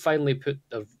 Valve finally put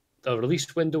the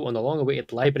release window on the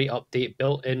long-awaited library update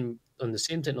built in on the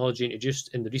same technology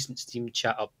introduced in the recent Steam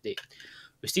chat update.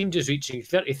 With Steam just reaching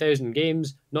 30,000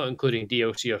 games, not including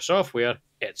DLC or software,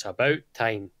 it's about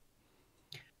time.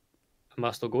 Am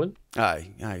I still going?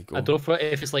 Aye, go. I don't know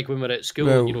if it's like when we're at school,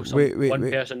 Well, you know,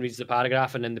 one person reads the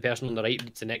paragraph and then the person on the right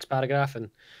reads the next paragraph, and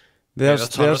There's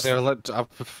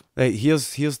Right,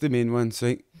 here's the main ones,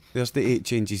 right? There's the 8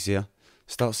 changes here.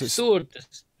 Starts at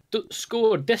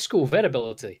score disco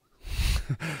variability.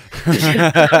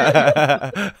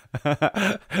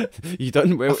 You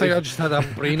done well. I think I just had a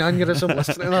brain aneurysm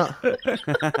listening to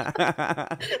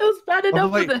that. It was bad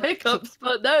enough like- with the hiccups,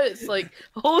 but now it's like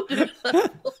a whole new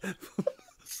level.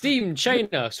 Steam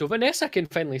China, so Vanessa can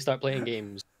finally start playing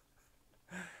games.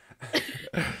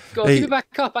 Go on, Hey. keep it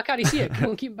back up. I can't see it. Come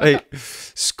on, keep it back Right, up.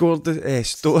 scored the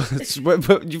store.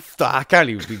 I can't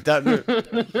even read that now.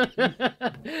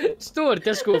 Store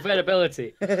disco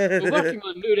variability. We're working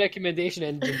on a new recommendation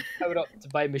engine powered up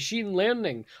by machine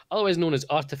learning, otherwise known as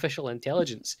artificial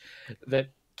intelligence,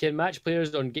 that can match players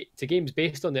to games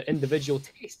based on their individual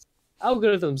tastes.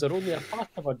 Algorithms are only a part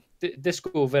of a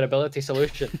disco variability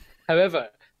solution. However,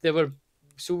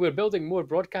 we're building more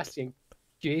broadcasting and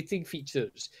curating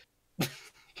features.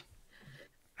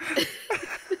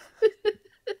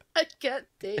 I can't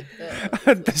take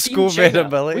that. Disco Steam China.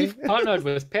 variability. We've partnered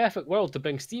with Perfect World to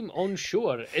bring Steam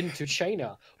onshore into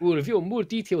China. We'll reveal more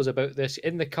details about this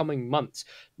in the coming months,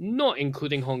 not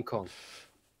including Hong Kong.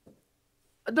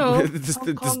 No, It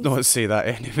does not say that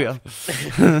anywhere.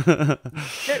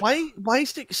 Why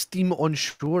is it Steam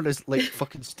onshore is like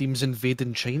fucking Steam's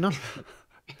invading China?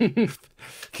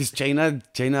 Because China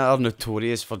are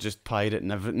notorious for just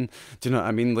pirating everything. Do you know what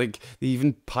I mean? Like, they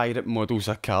even pirate models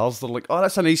of cars. They're like, oh,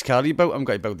 that's a nice car you built. I'm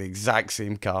going to build the exact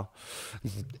same car.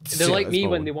 They're like me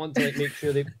when they want to make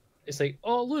sure they. It's like,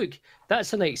 oh look,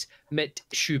 that's a nice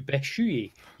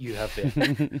Mitsubishi you have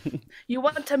there. You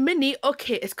want a mini?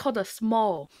 Okay, it's called a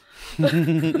small.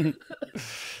 That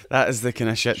is the kind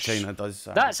of shit China does.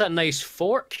 That's a nice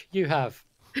fork you have.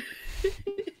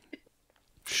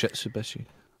 Shit, Subishi.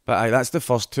 But aye, that's the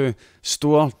first two.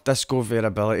 Store disco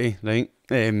variability, right?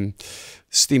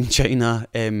 Steam China,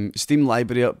 Steam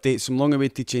library updates, some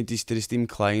long-awaited changes to the Steam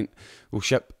client will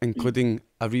ship, including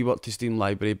a rework to Steam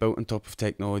library built on top of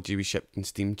technology we shipped in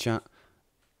Steam Chat.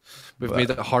 We've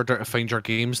made it harder to find your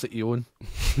games that you own.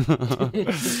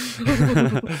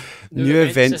 New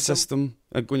event system.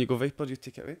 When you go Viper, you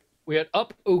take it away. We are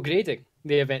upgrading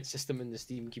the event system in the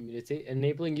Steam community,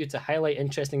 enabling you to highlight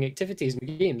interesting activities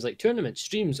in games like tournaments,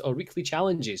 streams, or weekly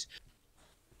challenges.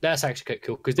 That's actually quite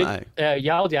cool, because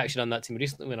Yaldi actually done that to me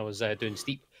recently when I was doing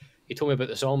Steep. He told me about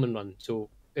the Salmon run, so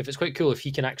if it's quite cool if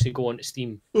he can actually go onto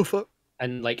Steam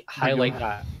and like highlight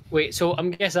that. Wait, so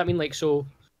I'm guessing that mean like, so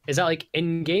is that like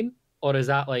in game or is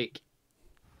that like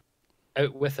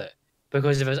out with it?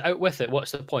 Because if it's out with it,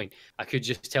 what's the point? I could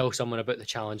just tell someone about the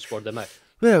challenge for them out.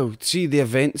 Well, see, the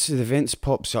events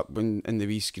pops up when in the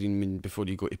wee screen when before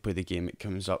you go to play the game, it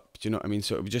comes up. Do you know what I mean?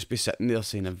 So it would just be sitting there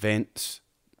saying events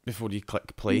before you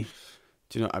click play.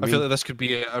 Do you know what I mean? I feel like this could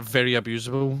be a very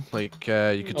abusable. Like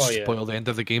you could spoil the end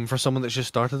of the game for someone that's just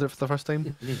started it for the first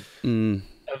time. New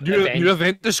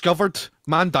event discovered.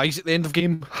 Man dies at the end of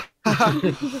game.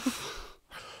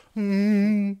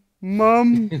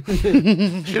 Mum.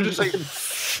 You're just like.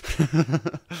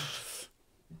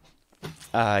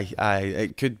 Aye,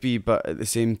 it could be, but at the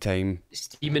same time,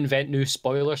 Steam invent new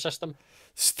spoiler system.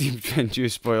 Steam invent new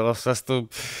spoiler system.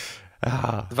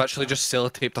 They've actually just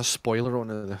sellotaped a spoiler on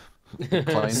the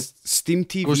client. Steam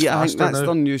TV, I think that's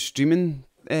their new streaming,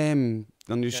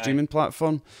 streaming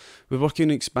platform. We're working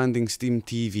on expanding Steam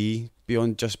TV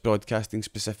beyond just broadcasting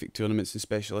specific tournaments and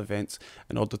special events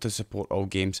in order to support all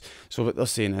games. So what they're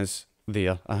saying is,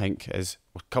 I think, is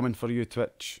we're coming for you,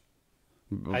 Twitch.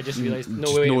 I just realised. No,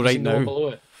 just wait, no have right you seen the one below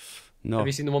it? No. Have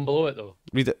you seen the one below it though?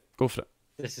 Read it. Go for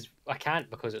it. I can't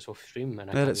because it's off stream. And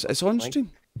It's on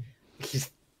stream.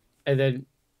 And then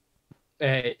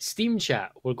Steam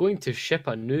Chat. We're going to ship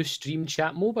a new Stream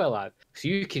Chat mobile app so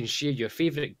you can share your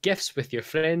favourite gifs with your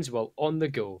friends while on the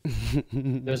go.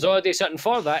 There's already something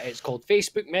for that. It's called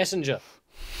Facebook Messenger.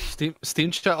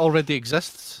 Steam Chat already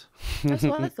exists. That's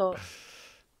what I thought.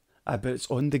 But it's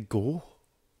on the go.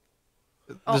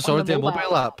 There's already a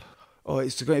mobile app. Oh,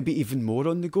 it's going to be even more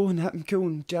on the go and hip and cool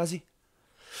and jazzy.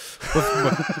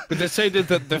 We decided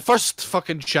that the first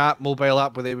fucking chat mobile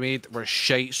app they made were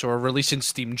shite, so we're releasing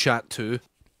Steam Chat 2.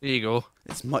 There you go.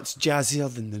 It's much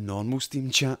jazzier than the normal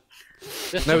Steam Chat.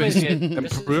 Now it's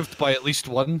improved by at least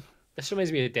one. This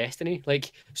reminds me of Destiny.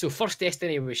 Like, so first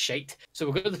Destiny was shite, so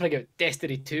we're going to bring out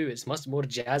Destiny 2. It's much more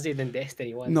jazzy than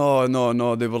Destiny 1.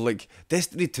 No. They were like,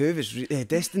 Destiny 2 was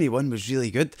Destiny 1 was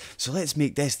really good, so let's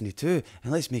make Destiny 2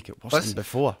 and let's make it worse than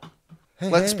before.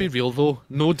 Let's be real though.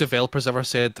 No developers ever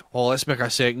said, "Oh, let's make a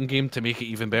second game to make it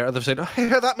even better." They've said, "Oh,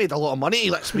 that made a lot of money.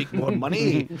 Let's make more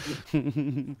money."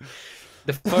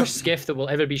 The first gift that will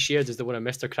ever be shared is the one of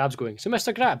Mr. Krabs going, "So,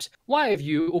 Mr. Krabs, why have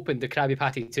you opened the Krabby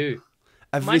Patty 2?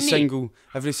 Every single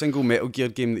Metal Gear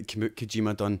game that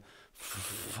Kojima done, for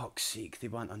fuck's sake, they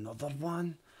want another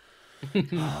one. Do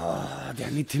I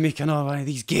need to make another one of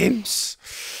these games?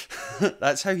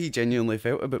 That's how he genuinely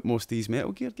felt about most of these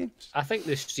Metal Gear games. I think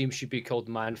this stream should be called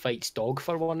Man Fights Dog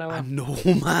for 1 hour. I know,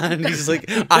 man. He's like,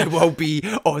 I will be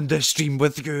on the stream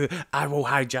with you. I will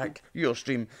hijack your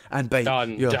stream and bite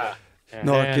your...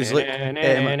 No, because like,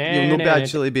 you'll not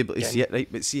actually be able to see it,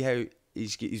 right? But see how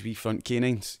he's got his wee front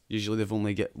canines. Usually they've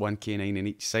only got one canine in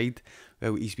each side.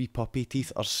 Well, his wee puppy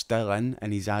teeth are still in,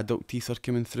 and his adult teeth are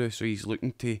coming through. So he's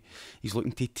looking to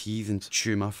tease and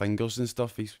chew my fingers and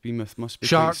stuff. His wee mouth must be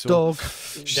shark dog.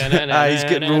 He's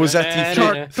got rosa teeth.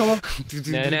 Shark dog. He's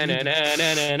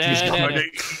gonna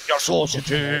eat your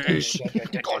sausages.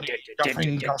 Gonna eat your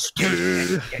fingers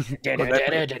too. Gonna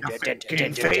rip your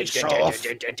fucking face off.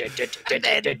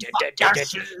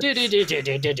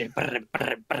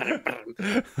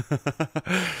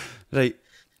 Right.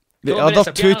 The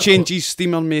other two changes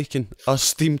Steam are making are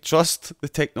Steam Trust, the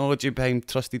technology behind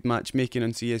trusted matchmaking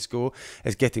on CSGO,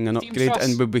 is getting an upgrade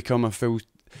and will become a full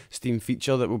Steam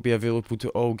feature that will be available to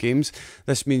all games.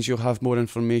 This means you'll have more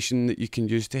information that you can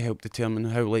use to help determine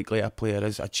how likely a player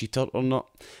is a cheater or not.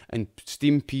 In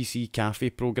Steam PC Cafe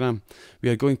program, we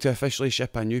are going to officially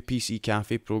ship a new PC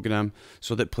Cafe program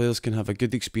so that players can have a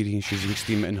good experience using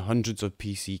Steam in hundreds of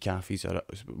PC cafes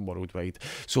worldwide.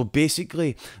 So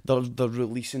basically, they're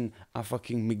releasing a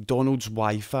fucking McDonald's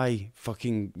Wi-Fi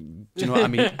fucking, do you know what I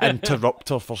mean,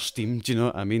 interrupter for Steam. Do you know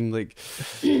what I mean? Like,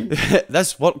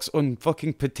 this works on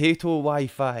fucking potato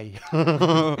Wi-Fi.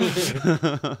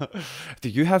 Do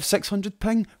you have 600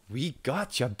 ping? We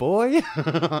got ya, boy.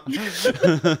 Tell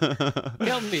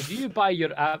me, do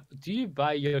you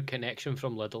buy your connection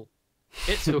from Lidl?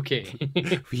 It's okay.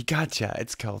 We gotcha.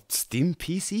 It's called Steam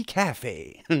PC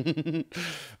Cafe.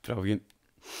 Brilliant.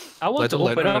 I want to Little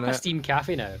open up a internet. Steam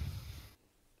cafe now.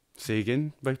 Say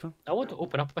again, Viper. I want to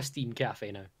open up a Steam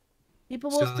cafe now. People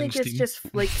will Selling think it's Steam.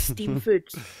 just like Steam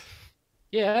foods.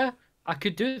 Yeah, I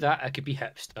could do that. I could be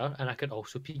hipster, and I could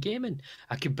also be gaming.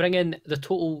 I could bring in the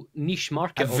total niche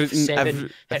market of Everything-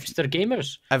 7 hipster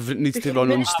gamers. Everything needs to Because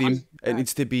run on maybe- Steam. It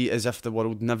needs to be as if the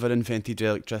world never invented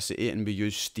electricity and we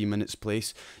use Steam in its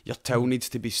place. Your till needs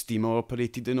to be Steam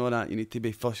operated and all that. You need to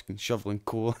be fucking shoveling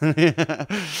coal. Have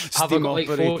I Steam got like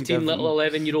operated 14 little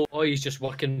everything. 11-year-old boys just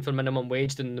working for minimum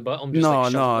wage down the bottom? Just, No,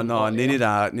 like, no, shoveling no, hot none air? of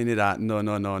that, none of that.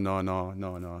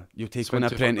 No. You take on 21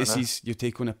 apprentices. You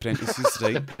take on apprentices,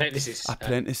 right? Apprentices.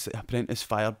 Apprentice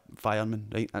firemen,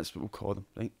 right? That's what we'll call them,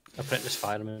 right? Apprentice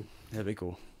fireman. There we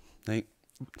go, right?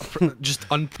 Just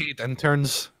unpaid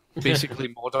interns, basically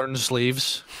modern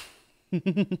slaves.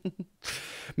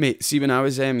 Mate, see when I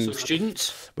was So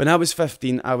students. when I was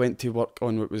 15, I went to work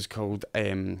on what was called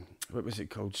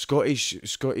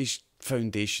Scottish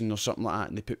Foundation or something like that,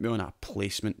 and they put me on a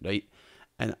placement, right?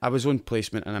 And I was on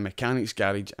placement in a mechanic's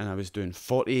garage, and I was doing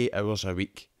 48 hours a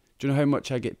week. Do you know how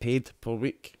much I get paid per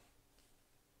week?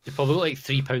 They probably got like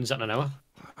 £3 an hour.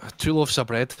 2 loaves of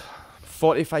bread.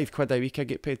 45 quid a week I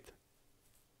get paid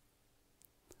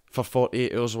for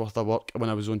 48 hours worth of work when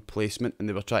I was on placement, and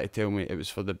they were trying to tell me it was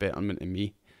for the betterment of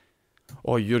me.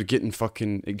 Oh, you're getting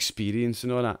fucking experience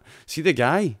and all that. See the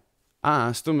guy, I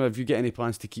asked him, have you got any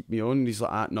plans to keep me on? And he's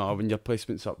like, no, when your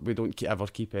placement's up, we don't ever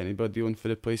keep anybody on for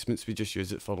the placements, we just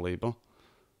use it for labour.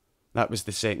 That was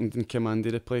the second in command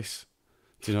of the place.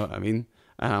 Do you know what I mean?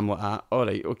 And I'm like,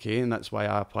 alright, okay, and that's why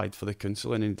I applied for the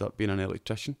council and ended up being an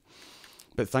electrician.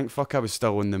 But thank fuck I was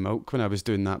still on the milk when I was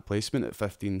doing that placement at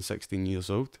 15, 16 years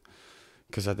old.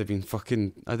 Because I'd have been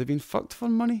fucked for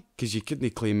money. Because you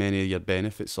couldn't claim any of your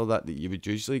benefits or that you would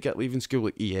usually get leaving school,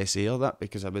 like ESA or that,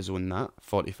 because I was on that,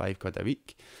 45 quid a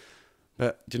week.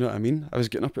 But do you know what I mean? I was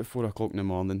getting up at 4 o'clock in the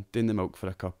morning, doing the milk for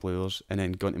a couple of hours, and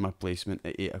then going to my placement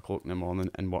at 8 o'clock in the morning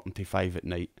and working till 5 at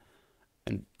night.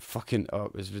 And fucking,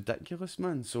 it was ridiculous,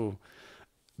 man. So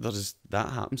that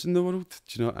happens in the world. Do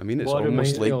you know what I mean? It's What almost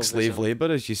reminds me like of slave is,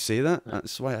 labour as you say that. Yeah.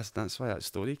 That's why that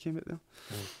story came out there.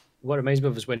 What reminds me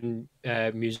of is when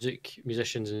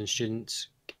musicians and students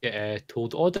get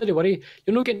told, "Oh, don't worry,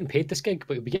 you're not getting paid this gig,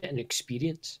 but you'll be getting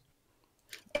experience,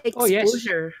 Oh, yes.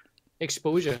 Exposure.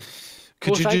 exposure."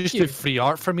 Could you thank just you. do free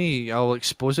art for me? I'll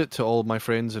expose it to all my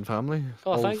friends and family.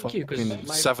 Oh, All thank you, 'cause fucking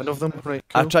my- 7 of them, right?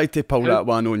 I Cool. tried to pull How- that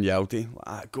one on Yaldi.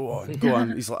 Go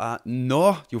on. He's like,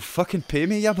 no, you'll fucking pay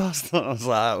me, you bastard. I was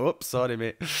like, oops, sorry,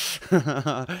 mate.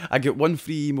 I get one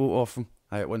free emote off him.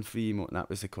 I got one free emote, and that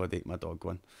was the Claudette my dog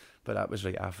one. But that was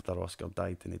right after Oscar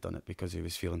died, and he done it because he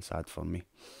was feeling sad for me.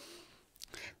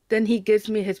 Then he gives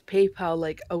me his PayPal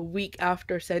like a week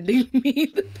after sending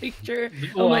me the picture.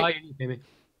 Oh, I'm like, you need to pay me.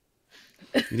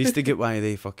 He needs to get one of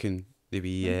the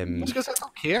wee Because I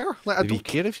don't care. Like, I the wee don't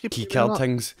care if you pay me or keycard not.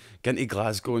 things. Get into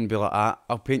Glasgow and be like,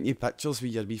 I'll paint you pictures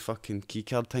with your wee fucking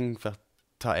keycard thing for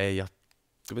your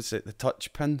what's it, the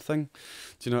touch pin thing?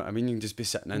 Do you know what I mean? You can just be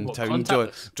sitting in What, town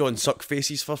contactless? drawing suck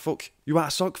faces for folk. You want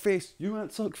a suck face? You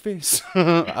want suck face?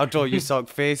 I'll draw you suck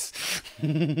face.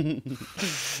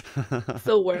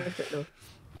 so worth it though.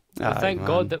 Well, Aye, thank man.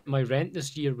 God that my rent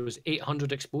this year was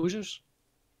 800 exposures.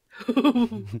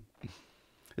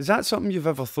 Is that something you've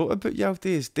ever thought about, Yaldi?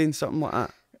 Is doing something like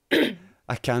that?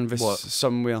 A canvas What?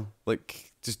 somewhere,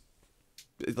 like just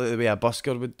like the way a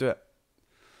busker would do it.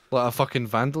 Like a fucking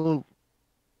vandal.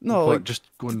 No, What, like just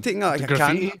going taking like to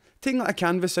graffiti? taking like a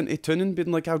canvas into town and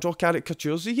being like, I'll draw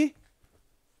caricatures of you.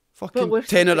 Fucking with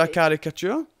tenner a somebody.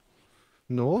 caricature.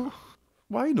 No.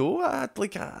 Why no? I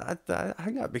think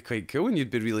that'd be quite cool, and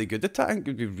you'd be really good at it. I think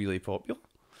you'd be really popular.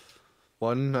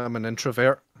 One, I'm an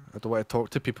introvert. I don't want to talk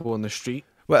to people on the street.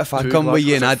 What if I 2, come with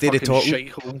you and I Glasgow's a do the fucking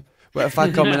talking? shithole. What if I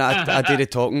come and I do the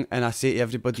talking and I say to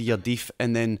everybody you're deaf,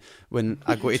 and then when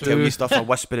I go to tell you 2, stuff, I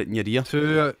whisper it in your ear.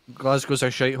 2, Glasgow's a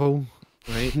shithole.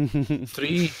 Right.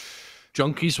 3,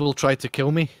 junkies will try to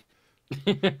kill me.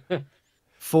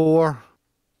 4,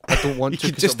 I don't want You to.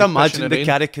 could 'cause just it'll be pissing imagine it the rain.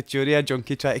 caricature of a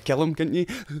junkie trying to kill him, couldn't you?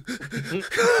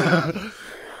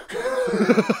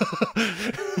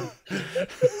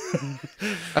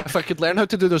 If I could learn how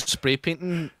to do those spray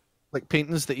painting, like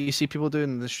paintings that you see people doing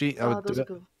in the street, I Oh, would those do are it.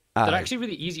 cool. They're Aye. actually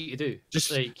really easy to do.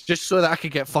 Just, like just so that I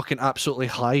could get fucking absolutely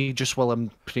high just while I'm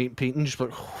painting. Just like,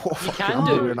 oh, fucking can I'm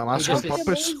do. wearing a mask You on just-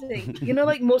 purpose. Amazing. You know,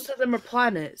 like most of them are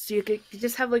planets, so you could you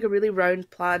just have like a really round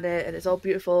planet, and it's all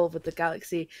beautiful with the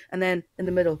galaxy, and then in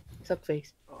the middle, suck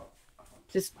face.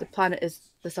 Just the planet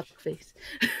is the suck face.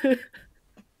 It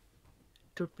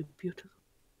would be beautiful.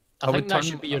 I think would that turn-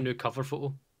 should be your new cover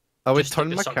photo. I would Just take turn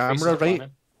the my suck faces camera up on right,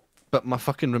 it. but my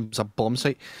fucking room's a bomb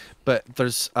site. But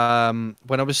there's when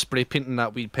I was spray painting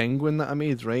that wee penguin that I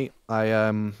made, right?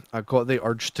 I got the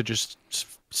urge to just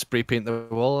spray paint the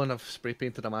wall, and I've spray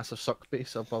painted a massive suck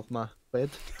face above my bed.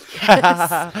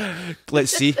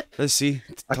 Let's see.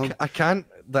 I can't.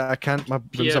 My room's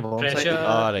Peer a bomb site. pressure.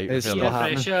 Alright, It's fair peer enough.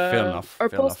 pressure. Fair enough. Or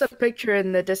fair post enough. a picture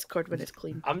in the Discord when it's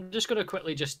clean. I'm just gonna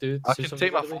quickly just do. I do can something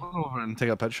take my by the way. phone over and take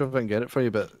a picture of it and get it for you,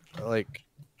 but like,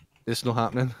 it's not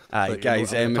happening. Aye, Like, you know,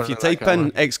 guys, I'm if you turning that type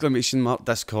in camera.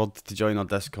 !Discord to join our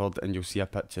Discord, and you'll see a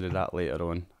picture of that later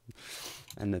on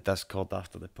in the Discord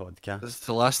after the podcast. It's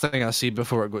the last thing I see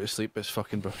before I go to sleep. It's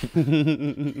fucking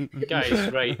brilliant.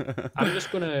 Guys, right. I'm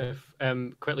just gonna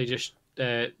quickly just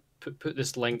put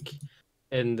this link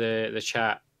in the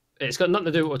chat. It's got nothing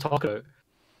to do with what we're talking about,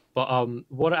 but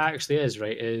what it actually is,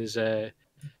 right, is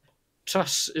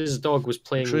Truss's dog was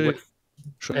playing True. with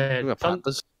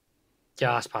Pandas.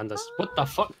 gas pandas. What the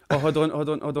fuck? Oh, hold on. There's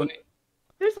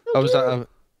I no was game.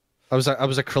 I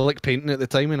was acrylic painting at the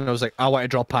time, and I was like, I want to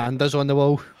draw pandas on the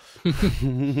wall.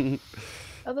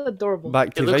 That's adorable. Back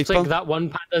It to looks Viper. like that one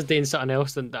panda's doing something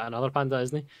else than another panda,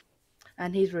 isn't he?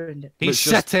 And he's ruined it. He's Which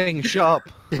just- sitting. Shut up.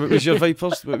 What was your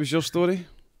Vipers? What was your story?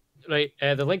 Right,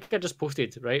 the link I just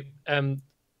posted, right?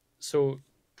 So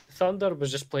Thunder was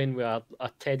just playing with a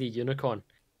teddy unicorn,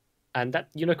 and that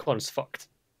unicorn's fucked.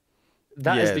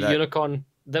 That is Yeah, the that- unicorn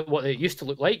that what it used to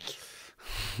look like.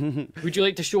 Would you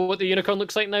like to show what the unicorn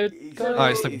looks like now? Oh,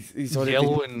 it's like He's already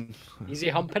yellow and Is he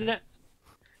humping it?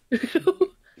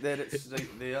 there. It's right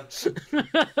there.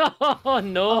 Oh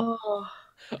no! Oh.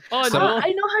 Oh So- no!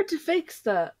 I know how to fix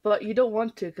that, but you don't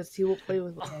want to because he won't play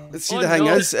with it. See, Oh, the thing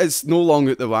no. is, it's no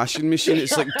longer at the washing machine.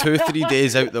 It's like 2-3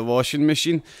 days out the washing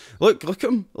machine. Look at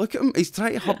him. He's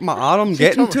trying to hump my arm,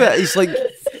 getting to it. He's like,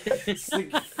 it's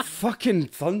like fucking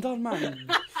Thunder, man.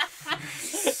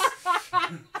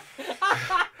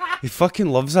 He fucking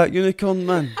loves that unicorn,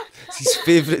 man. It's his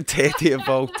favourite teddy of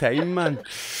all time, man.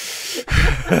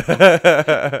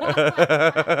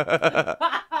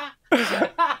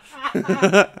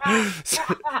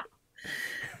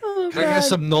 Oh, can I get man.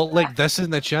 some not like this in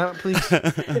the chat, please?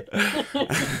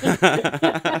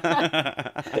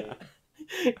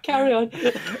 Carry on.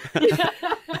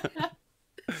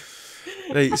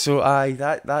 Right, so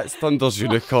that's Thunder's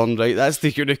unicorn, right? That's the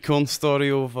unicorn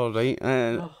story over, right?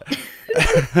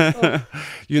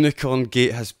 Unicorn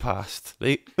gate has passed,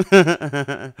 right?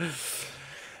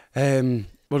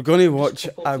 We're going to watch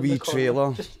a wee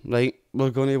trailer, right? We're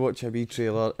going to watch a wee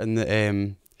trailer and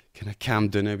kind of calm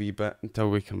down a wee bit until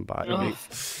we come back, right?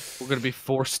 We're gonna be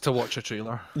forced to watch a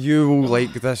trailer. You will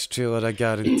like this trailer, I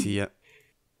guarantee it.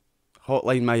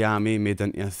 Hotline Miami made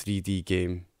into a 3D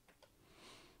game.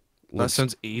 That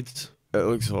sounds AIDS. It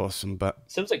looks awesome, but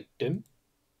Sounds like Doom.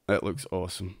 it looks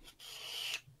awesome.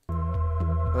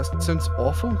 That sounds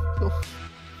awful. though.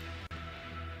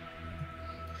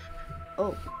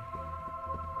 Oh,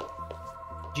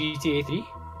 GTA 3.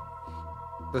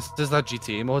 This is that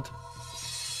GTA mod.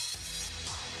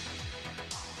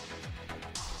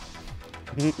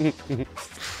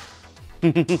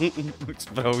 Looks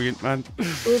brilliant, man.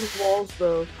 those walls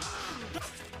though.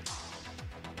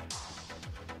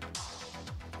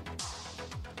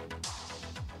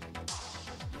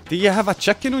 Do you have a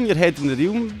chicken on your head in the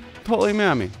real Hotline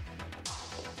Miami?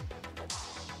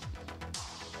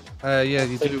 Yeah,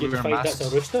 you Think do you'd wear find masks.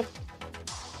 that's a rooster?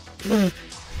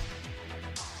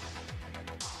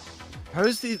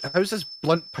 How's this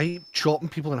blunt pipe chopping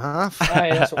people in half? Aye,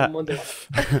 that's what I'm wondering.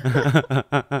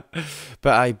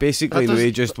 But I basically That does-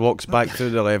 he just walks back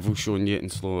through the level, showing you it in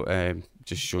slow,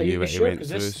 just Are showing you you what he sure? went 'Cause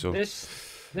through. this, So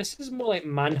this is more like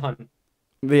Manhunt.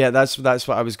 But yeah, that's what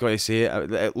I was going to say.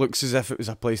 It looks as if it was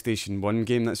a PlayStation 1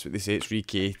 game. That's what they say. It's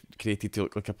recreated to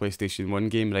look like a PlayStation 1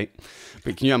 game, right?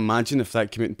 But can you imagine if that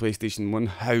came out in PlayStation 1,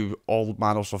 how all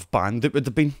manners of band it would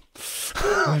have been?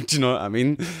 Do you know what I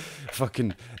mean?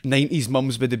 Fucking 90s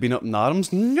mums would have been up in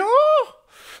arms. No!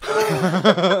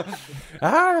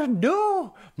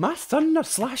 No! My son or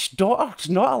slash daughter's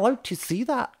not allowed to see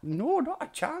that. No, not a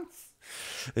chance.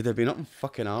 They'd have been up in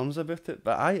fucking arms about it,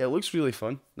 but it looks really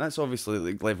fun. That's obviously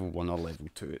like level 1 or level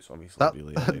 2. It's obviously That,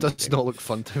 really. that does not look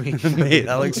fun to me. Mate,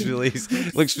 that looks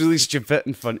really stupid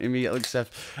in front of me. It looks as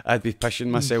if I'd be pissing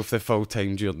myself the full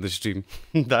time during the stream.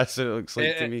 That's what it looks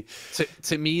like to me.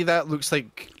 To me, that looks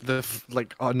like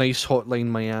like a nice Hotline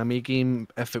Miami game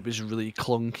if it was really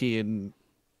clunky and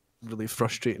really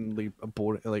frustratingly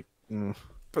boring. Like,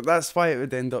 But that's why it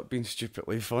would end up being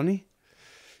stupidly funny.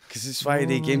 Because it's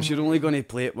Friday games, you're only going to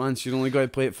play it once, you're only going to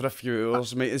play it for a few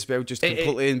hours, might as well just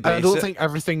completely embrace it. I don't think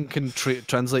everything can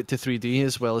translate to 3D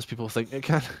as well as people think it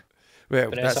can. Well,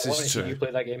 Vanessa, that's I just want to see you true.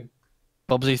 play that game.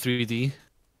 Bubsy 3D.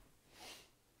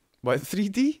 What,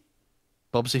 3D?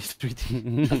 Bubsy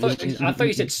 3D. I thought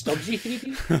you said Stubbsy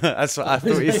 3D. That's what I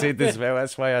thought he said as well,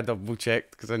 that's why I double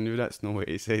checked, because I knew that's not what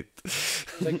he said.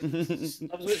 Like,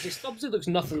 Stubbsy looks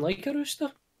nothing like a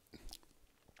rooster.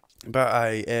 But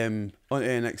on to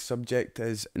the next subject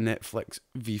is Netflix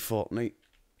V Fortnite.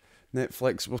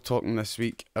 Netflix were talking this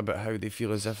week about how they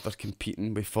feel as if they're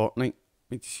competing with Fortnite.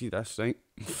 Did you see this, right?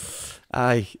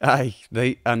 Aye,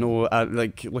 right, I know,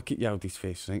 like, look at Yaldi's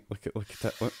face, right? Look at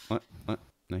it, look, right,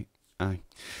 aye.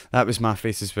 That was my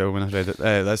face as well when I read it.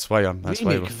 That's why We make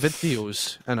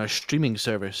videos in a streaming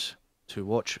service to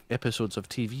watch episodes of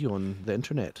TV on the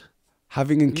internet.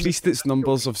 having increased its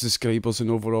numbers of subscribers and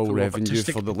overall For revenue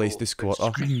autistic for the people, latest quarter,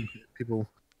 people.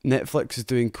 Netflix is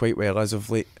doing quite well as of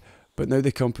late, but now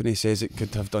the company says it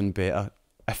could have done better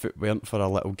if it weren't for a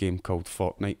little game called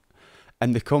Fortnite.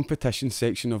 In the competition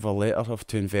section of a letter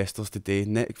to investors today,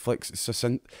 Netflix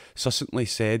succinctly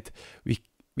said,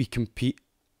 we compete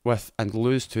with and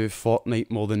lose to Fortnite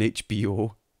more than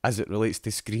HBO as it relates to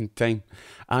screen time.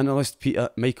 Analyst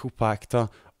Michael Pachter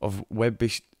of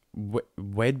Wedbush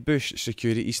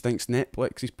Securities thinks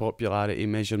Netflix's popularity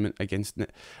measurement against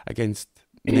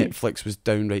Netflix was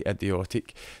downright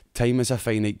idiotic. Time is a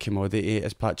finite commodity,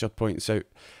 as Patcher points out.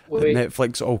 Wait.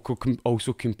 Netflix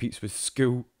also competes with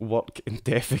school, work and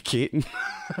defecating.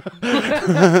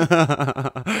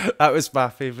 That was my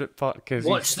favourite part. Cause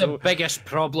What's the biggest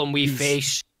problem we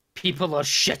face? People are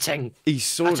shitting. He's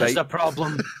so That is right. the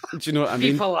problem. Do you know what I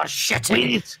mean? People are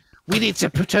shitting. We need to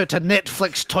put out a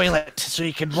Netflix toilet so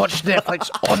you can watch Netflix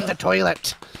on the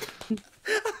toilet.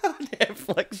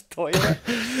 Netflix toilet.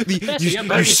 You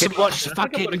should watch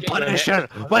fucking Punisher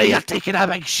while you're taking a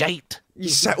big shite. You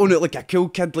sit on it like a cool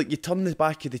kid, like you turn the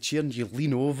back of the chair and you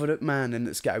lean over it, man, and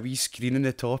it's got a wee screen on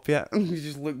the top of it. You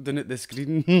just look down at the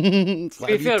screen. It's To like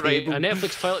be a wee fair, right, table. a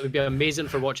Netflix toilet would be amazing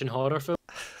for watching horror films.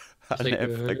 A like,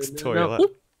 Netflix no.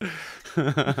 toilet.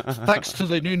 Thanks to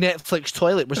the new Netflix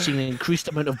toilet, we're seeing an increased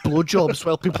amount of blowjobs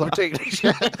while people are taking a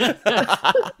shit.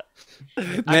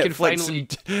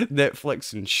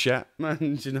 Netflix and shit, man.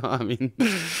 Do you know what I mean?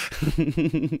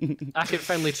 I can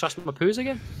finally trust my poos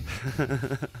again.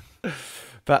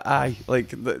 But aye, like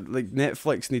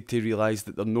Netflix need to realise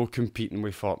that they're not competing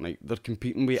with Fortnite. They're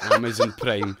competing with Amazon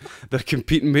Prime. They're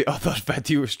competing with other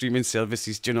video streaming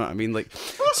services. Do you know what I mean? Like,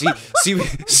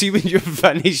 see when you're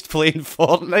finished playing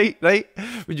Fortnite, right?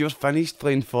 When you're finished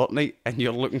playing Fortnite and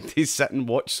you're looking to sit and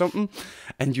watch something,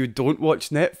 and you don't watch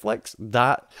Netflix,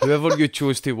 that whoever you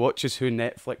chose to watch is who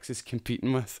Netflix is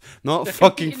competing with, not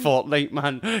fucking Fortnite,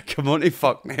 man. Come on to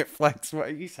fuck Netflix. What are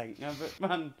you thinking about,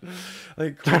 man?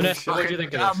 Like, Vanessa, what do you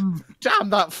think of this? Damn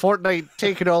that Fortnite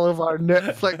taking all of our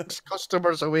Netflix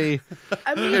customers away.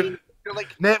 I mean, You're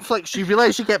like, Netflix, you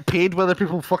realise you get paid whether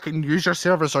people fucking use your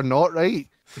service or not, right?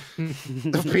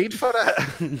 They've paid for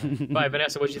it. Right,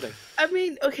 Vanessa, what do you think? I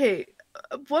mean, okay,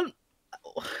 at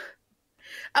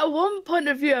one point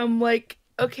of view, I'm like,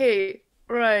 okay,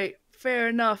 right, fair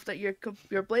enough that you're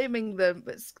blaming them.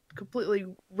 It's completely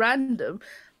random.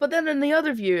 But then in the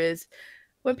other view is,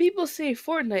 when people say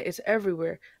Fortnite is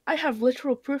everywhere, I have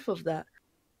literal proof of that.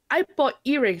 I bought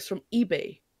earrings from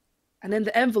eBay, and in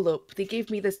the envelope they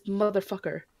gave me this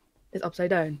motherfucker. It's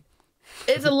upside down.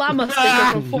 It's a llama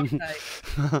sticker from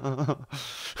Fortnite.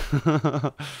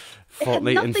 It had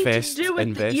Fortnite nothing invest. to do with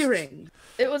invest. the earring.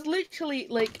 It was literally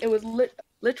like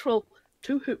literal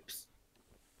two hoops,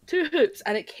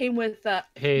 and it came with that.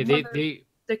 Hey, they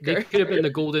sticker. could have been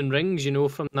the golden rings, you know,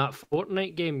 from that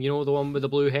Fortnite game. You know, the one with the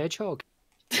blue hedgehog.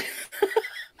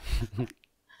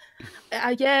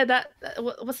 Yeah, that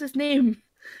what's his name?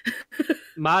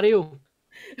 Mario.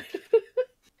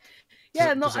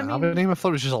 Yeah, no, Does it I have a mean, name? I thought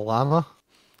it was just a llama.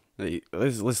 Right,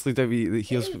 let's look at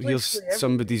here's literally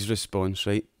somebody's response,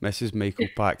 right? Mrs. Michael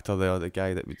Pachter, the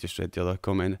guy that we just read the other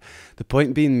comment. The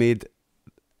point being made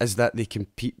is that they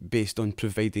compete based on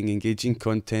providing engaging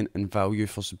content and value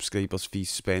for subscribers'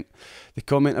 fees spent. The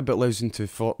comment about losing to a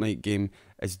Fortnite game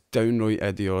is downright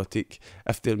idiotic.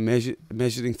 If they're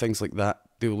measuring things like that,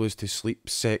 they'll lose to sleep,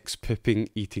 sex, pooping,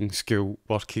 eating, school,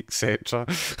 work, etc.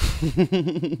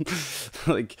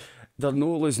 Like, they're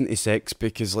not losing to sex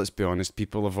because, let's be honest,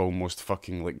 people have almost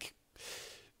fucking, like,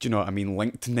 do you know what I mean,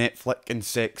 linked Netflix and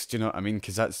sex, do you know what I mean?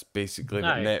 Because that's basically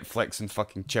what Aye. Netflix and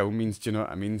fucking chill means, do you know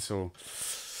what I mean? So,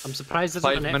 I'm surprised there's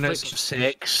 5 a minutes of Netflix.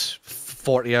 sex,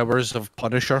 40 hours of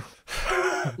Punisher.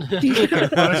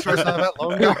 Punisher's a bit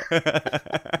longer.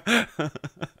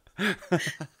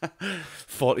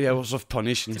 40 hours of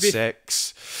punishing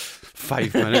sex,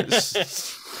 5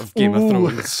 minutes of Game of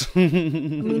Thrones. I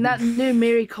mean, that new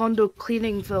Mary Kondo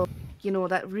cleaning film, you know,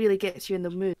 that really gets you in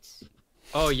the mood.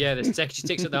 Oh yeah, the second she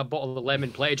takes out that bottle of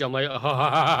lemon pledge, I'm like,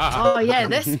 oh yeah,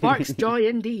 this sparks joy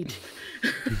indeed.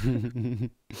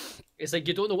 It's like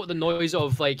you don't know what the noise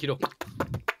of, like, you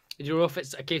know if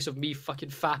it's a case of me fucking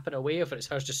fapping away, or if it's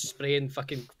her just spraying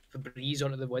fucking Febreze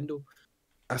onto the window.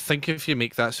 I think if you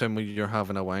make that sound when you're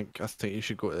having a wank, I think you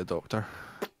should go to the doctor.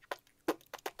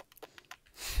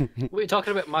 What are you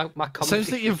talking about? My cum Sounds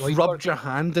like you've rubbed your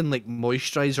hand in like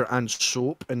moisturiser and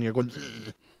soap, and you're going.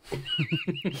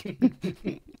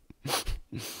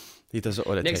 He does it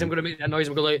all the Next time. I'm gonna make that noise.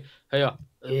 I'm gonna like, hey.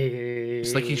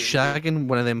 It's like he's shagging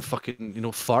one of them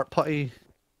fucking, fart putty.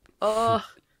 Oh.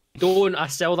 Don't. I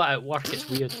sell that at work. It's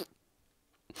weird.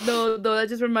 No, that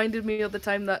just reminded me of the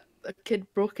time that a kid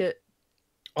broke it.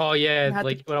 Oh yeah, And had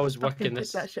like to when I was fucking working pick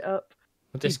this. that shit up.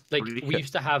 This like we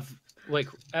used to have like.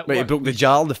 At Wait, he work, broke the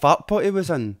jar the fat potty was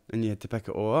in, and you had to pick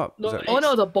it all up. No, Was it- Oh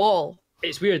no, the ball.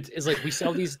 It's weird. It's like we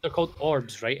sell these. They're called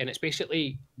orbs, right? And it's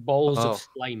basically balls of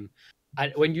slime.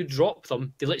 And when you drop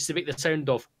them, they literally make the sound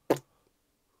of.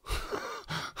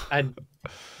 And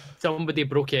somebody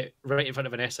broke it right in front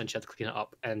of Vanessa, and she had to clean it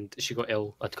up, and she got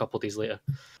ill a couple of days later.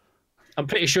 I'm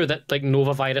pretty sure that like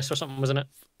Nova virus or something was in it.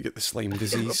 You get the slime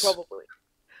disease. Probably.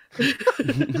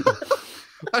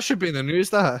 That should be in the news.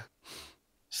 That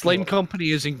slime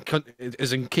company is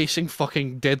encasing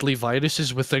fucking deadly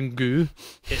viruses within goo,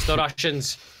 It's the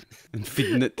Russians. And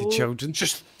feeding it to children.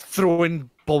 just throwing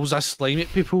balls of slime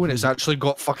at people, and it's actually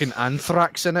got fucking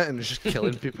anthrax in it, and it's just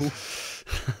killing people.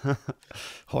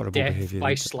 Horrible Death behaviour.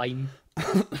 by isn't it? slime.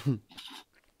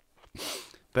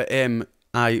 But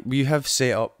we have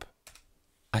set up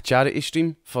a charity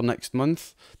stream for next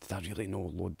month. Did I really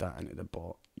load that into the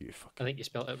bot? You fucking. I think you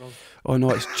spelled it wrong. Oh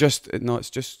no, it's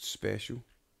just special.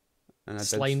 And I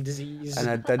Slime disease. And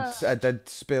I did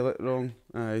spell it wrong.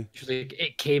 Aye. She was like,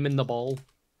 it came in the ball.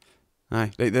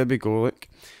 Aye, right, there we go, look.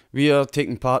 We are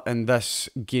taking part in this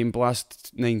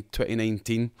GameBlast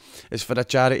 2019. It's for a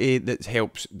charity that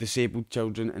helps disabled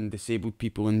children and disabled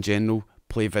people in general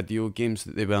play video games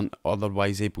that they weren't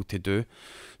otherwise able to do.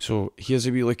 So here's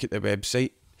a wee look at the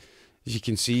website. As you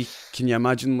can see, can you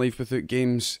imagine life without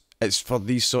games? It's for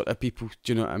these sort of people,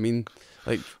 do you know what I mean?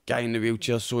 Like guy in the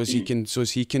wheelchair so as he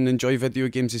can enjoy video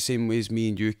games the same way as me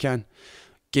and you can.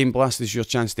 GameBlast is your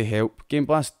chance to help.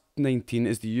 GameBlast 19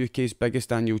 is the UK's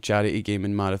biggest annual charity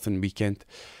gaming marathon weekend.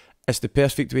 It's the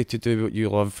perfect way to do what you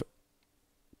love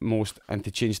most and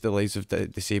to change the lives of the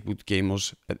disabled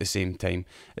gamers at the same time.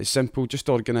 It's simple, just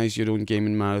organise your own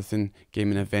gaming marathon,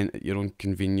 gaming event at your own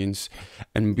convenience.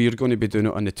 And we're going to be doing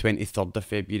it on the 23rd of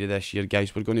February this year,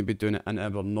 guys. We're going to be doing it in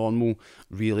our normal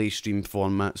relay stream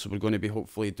format. So we're going to be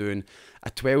hopefully doing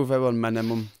a 12-hour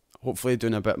minimum, hopefully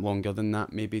doing a bit longer than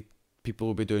that, maybe. People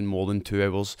will be doing more than 2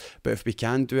 hours. But if we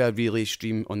can do a relay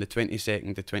stream on the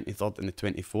 22nd, the 23rd and the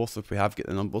 24th, if we have got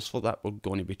the numbers for that, we're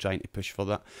going to be trying to push for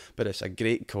that. But it's a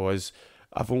great cause.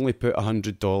 I've only put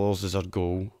 $100 as our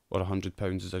goal, or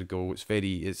 £100 as our goal.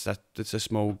 It's a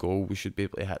small goal. We should be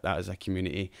able to hit that as a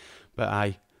community. But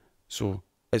aye, so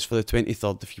it's for the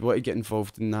 23rd. If you want to get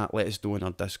involved in that, let us know in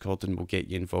our Discord and we'll get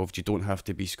you involved. You don't have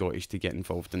to be Scottish to get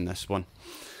involved in this one.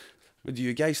 What do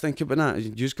you guys think about that? You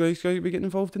guys going to be getting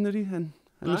involved in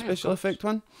the special effect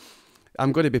one?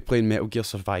 I'm going to be playing Metal Gear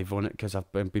Survive on it because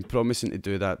I've been promising to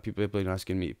do that. People have been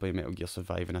asking me to play Metal Gear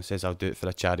Survive, and I says I'll do it for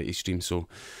a charity stream. So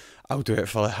I'll do it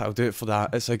for that.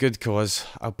 It's a good cause.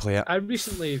 I'll play it. I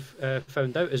recently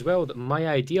found out as well that my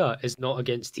idea is not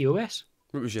against TOS.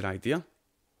 What was your idea?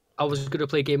 I was going to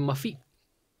play a game with my feet.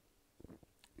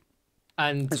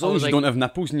 And As long as you don't have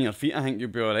nipples in your feet, I think you'll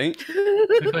be alright.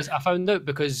 Because I found out,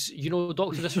 because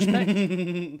Dr. Disrespect?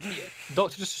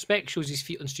 Dr. Disrespect shows his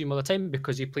feet on stream all the time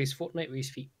because he plays Fortnite with his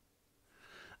feet.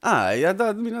 Aye, I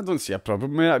don't see a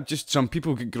problem with it. Just some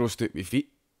people get grossed out with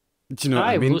feet. Do you know what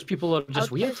I mean? Those people are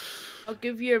just weird. I'll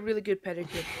give you a really good pedicure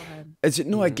for him. Is it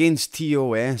no against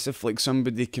TOS if like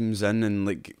somebody comes in and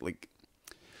like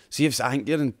see if I think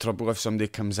you're in trouble if somebody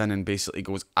comes in and basically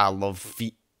goes, I love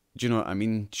feet. Do you know what I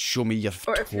mean? Show me your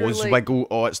toes wiggle.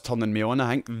 Oh, it's turning me on.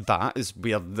 I think that is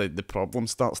where the problem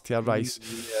starts to arise.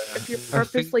 Yeah. If you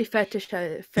purposely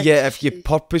yeah, if you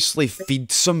purposely feed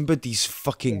somebody's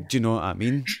fucking, do you know what I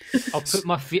mean? I'll put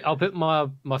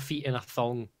my feet in a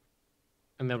thong,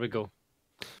 and there we go.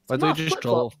 Why don't you just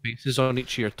draw faces on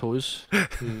each of your toes?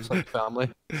 It's like family.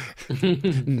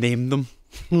 Name them.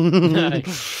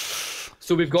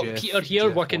 So we've got Peter here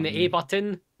working the A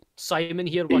button. Simon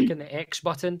here working the X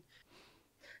button.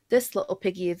 This little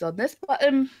piggy is on this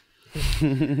button.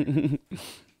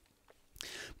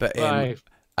 But Aye.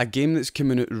 a game that's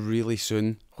coming out really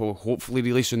soon, hopefully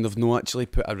really soon, they've not actually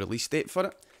put a release date for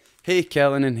it. Hey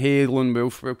Kellen and hey Lone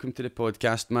Wolf, welcome to the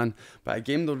podcast, man. But a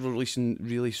game they're releasing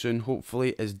really soon,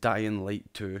 hopefully, is Dying Light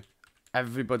 2.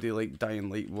 Everybody liked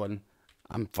Dying Light 1.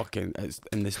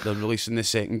 They're releasing the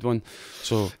second one.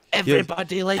 So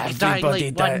Everybody liked Dying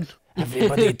Light 1.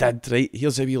 Everybody did, right?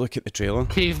 Here's how you look at the trailer.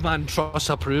 Caveman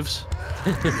Truss approves.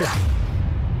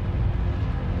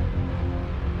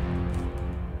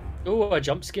 Oh, a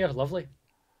jump scare, lovely.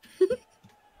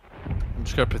 I'm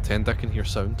just gonna pretend I can hear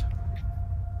sound.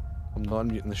 I'm not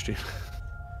unmuting the stream.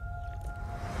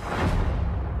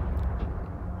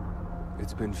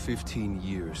 It's been 15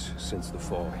 years since the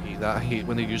fall. I hate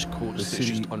when they use The quotes. It's city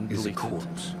just is a unbelievable.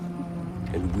 corpse,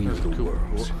 and we are That's a the cool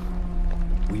worms.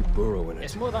 quote. We burrow in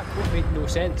It's it, more that quote made no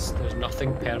sense. There's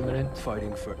nothing permanent.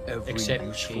 fighting for every Except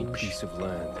useful change. piece of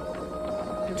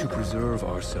land to preserve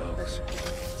ourselves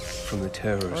from the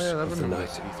terrors Oh yeah, I of the remember night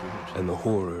that E3. and the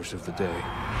horrors of the day.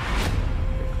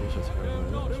 Get closer to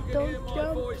her. Don't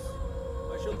jump.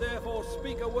 I shall therefore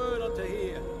speak a word unto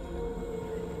here.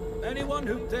 Anyone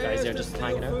who dares they're to just steal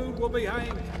hanging out. food will be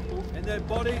hanged, and their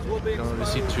bodies will be You can already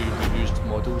see exposed. two reused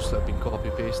models that have been copy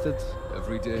pasted.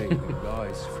 Every day we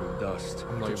rise from dust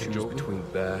I'm not to even choose joking. between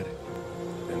bad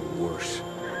and worse.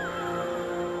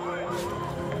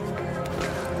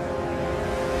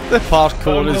 The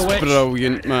parkour Oh, is witch.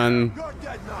 brilliant, man.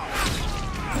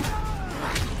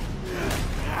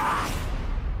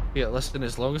 Yeah, listen,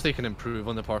 as long as they can improve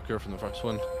on the parkour from the first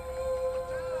one.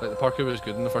 Like, the parkour was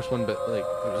good in the first one, but, like,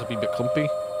 it was a wee bit clumpy.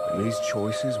 And these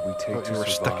choices we take But you to were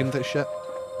sticking survive to shit.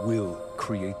 will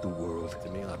create the world To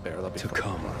make that better, that'd be to fucking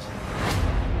come. class.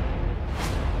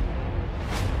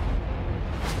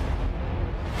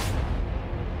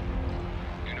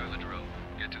 You know the drill.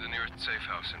 Get to the nearest safe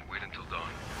house and wait until dawn.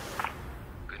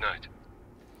 Good night,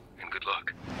 and good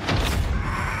luck.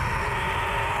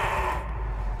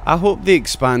 I hope they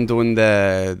expand on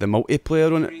the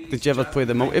multiplayer on it. Did you ever play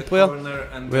the multiplayer?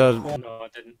 No, I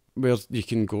didn't. Where you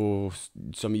can go,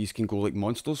 some of you can go like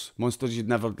monsters you'd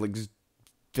never, like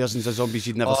versions of zombies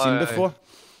you'd never seen Aye. before.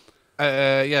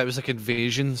 Yeah, it was like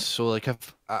invasions, so, like,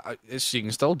 if you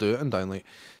can still do it in Dying Light.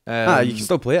 You can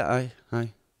still play it, aye.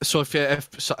 So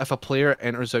if a player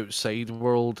enters outside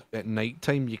world at night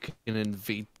time, you can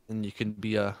invade and you can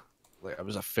be a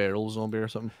feral zombie or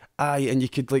something. Aye, and you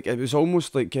could, like, it was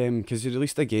almost like, because they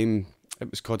released a game,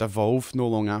 it was called Evolve not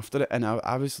long after it, and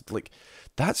I was like,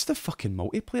 that's the fucking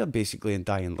multiplayer basically in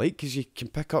Dying Light, because you can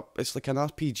pick up, it's like an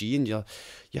RPG, and your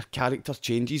character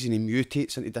changes and he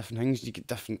mutates into different things, you get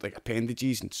different, like,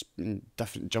 appendages and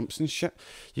different jumps and shit.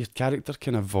 Your character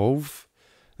can evolve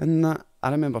in that.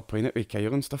 I remember playing it with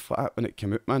Kyle and stuff like that when it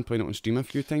came out, man, playing it on stream a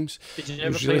few times. Did you It ever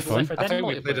was play really fun. Left 4 I Dead think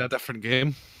we played multiplayer? a different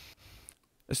game.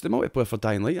 It's the multiplayer for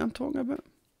Dying Light I'm talking about.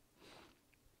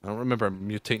 I don't remember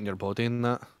mutating your body in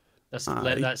that.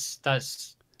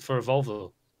 That's for Evolve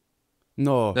though.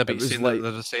 No, Yeah, but it you was saying like, that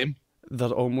they're the same. they're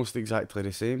almost exactly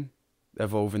the same.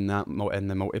 Evolving that in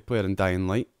the multiplayer and Dying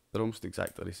Light, they're almost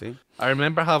exactly the same. I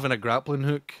remember having a grappling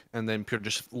hook and then pure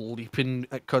just leaping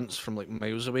at cunts from like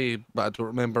miles away, but I don't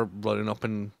remember running up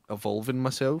and evolving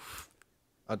myself.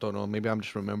 I don't know, maybe I'm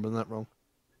just remembering that wrong.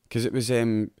 Because it was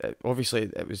obviously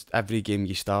it was every game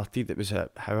you started, it was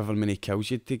however many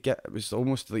kills you had to get. It was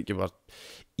almost like you were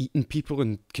eating people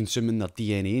and consuming their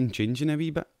DNA and changing a wee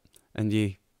bit. And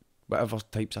you, whatever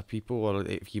types of people, or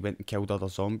if you went and killed other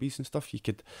zombies and stuff, you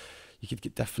could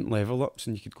get different level ups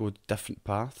and you could go different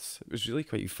paths. It was really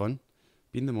quite fun.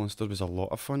 Being the monster was a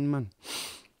lot of fun, man.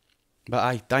 But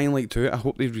aye, Dying Light 2, I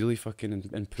hope they really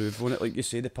fucking improve on it. Like you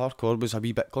say, the parkour was a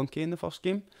wee bit clunky in the first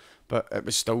game, but it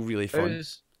was still really fun.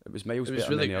 It was miles it was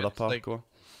better really than the other good, like- parkour.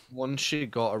 Once you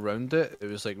got around it, it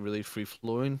was like really free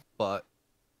flowing, but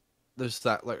there's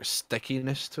that like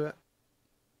stickiness to it.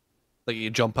 Like you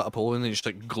jump at a pole and then you just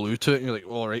like glue to it, and you're like,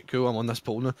 all right, cool, I'm on this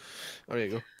pole now. There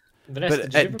you go. Vanessa, But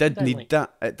did you it ever did play Dying need Light?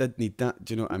 that. It did need that.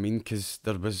 Do you know what I mean? Because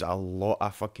there was a lot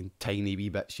of fucking tiny wee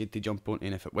bits you had to jump on,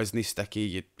 and if it wasn't sticky,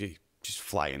 you'd be just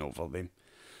flying over them.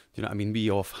 Do you know what I mean? Wee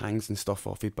off hangs and stuff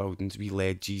off of buildings, wee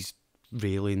ledges,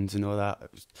 railings, and all that.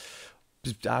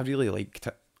 I really liked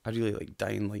it. I really liked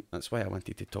Dying Light. That's why I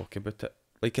wanted to talk about it.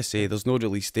 Like I say, there's no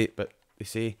release date, but they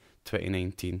say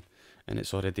 2019, and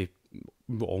it's already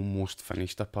almost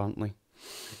finished apparently.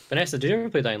 Vanessa, did you ever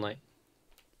play Dying Light?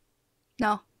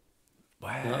 No. No,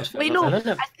 that was Wait, fair no.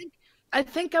 enough. I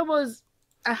think I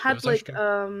had was like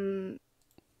actually-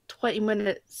 20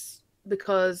 minutes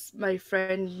because my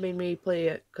friend made me play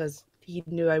it because he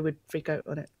knew I would freak out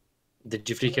on it. Did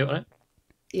you freak out on it?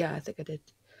 Yeah, I think I did.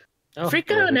 Oh, Freak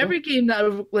well, out there on we go. every game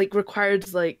that like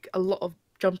requires like a lot of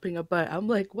jumping about. I'm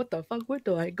like, what the fuck? Where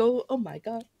do I go? Oh my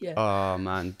god, yeah. Oh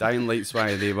man, Dying Light's one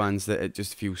of the ones that it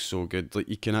just feels so good. Like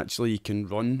you can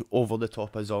run over the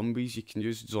top of zombies. You can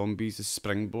use zombies as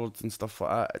springboards and stuff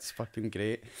like that. It's fucking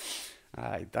great.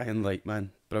 Aye, Dying Light,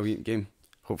 man, brilliant game.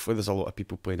 Hopefully there's a lot of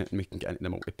people playing it and we can get into the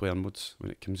multiplayer modes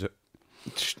when it comes out.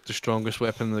 The strongest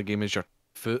weapon in the game is your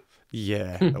foot.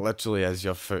 Yeah, it literally is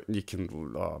your foot. And you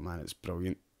can, oh man, it's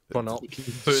brilliant. Run up,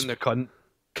 boot in the cunt,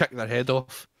 kick their head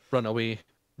off, run away,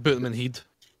 boot them in the head,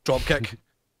 drop kick.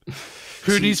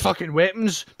 Who needs fucking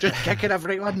weapons? Just kicking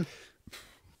everyone.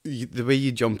 The way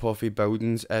you jump off of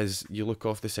buildings is you look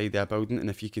off the side of a building, and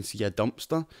if you can see a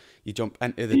dumpster, you jump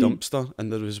into the dumpster.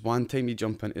 And there was one time you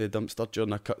jump into the dumpster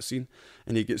during a cutscene,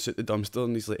 and he gets out the dumpster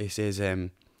and he says,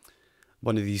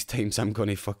 one of these times I'm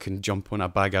gonna fucking jump on a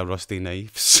bag of rusty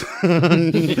knives.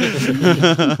 And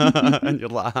you're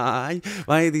like, aye,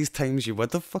 why are these times you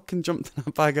would have fucking jumped on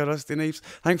a bag of rusty knives?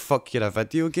 I think fuck, you're a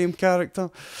video game character.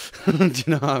 Do you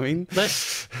know what I mean?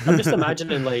 I'm just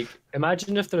imagining, like,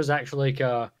 imagine if there's actually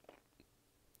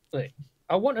like,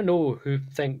 I want to know who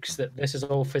thinks that this is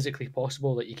all physically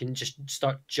possible, that you can just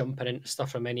start jumping into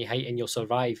stuff from any height and you'll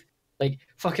survive. Like,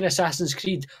 fucking Assassin's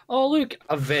Creed. Oh, look,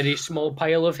 a very small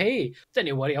pile of hay.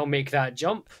 Don't worry, I'll make that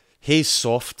jump. Hay's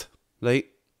soft, right?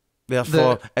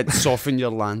 Therefore, it soften your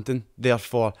landing.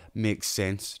 Therefore, makes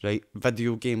sense, right?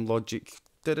 Video game logic.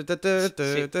 If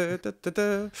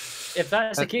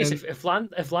that's the case, if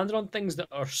landing on things that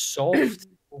are soft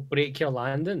will break your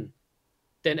landing,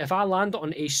 then if I land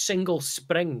on a single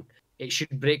spring, it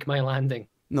should break my landing.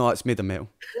 No, it's made of metal.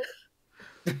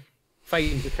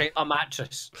 Fine, a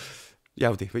mattress.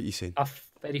 Yaldi, what are you saying? A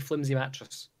very flimsy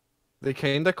mattress. They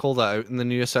kind of call that out in the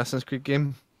new Assassin's Creed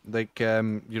game. Like,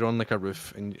 you're on like a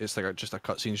roof, and it's like just a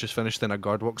cutscene's just finished. Then a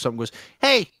guard walks up and goes,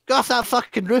 "Hey, go off that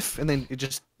fucking roof!" And then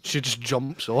she just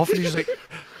jumps off, and he's like,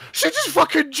 "She just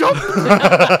fucking jumped!"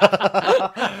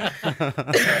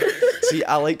 See,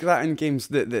 I like that in games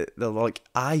that they're like,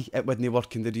 aye, it wouldn't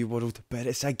work in the real world, but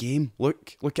it's a game.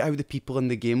 Look at how the people in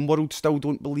the game world still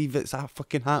don't believe it's a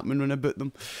fucking happening when about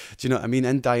them. Do you know what I mean?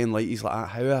 In Dying Light, he's like,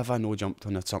 how have I no jumped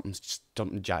on something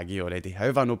jaggy already? How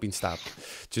have I not been stabbed?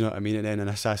 Do you know what I mean? And then in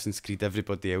Assassin's Creed,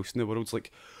 everybody else in the world's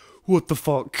like, what the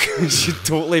fuck? Should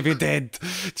totally be dead.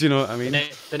 Do you know what I mean?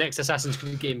 The next Assassin's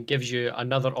Creed game gives you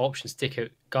another option to take out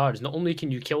guards. Not only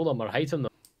can you kill them or hide them,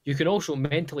 you can also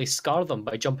mentally scar them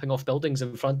by jumping off buildings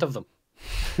in front of them.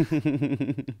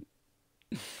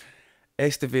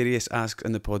 Estevarius asks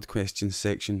in the pod questions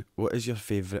section, what is your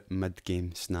favourite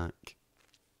mid-game snack?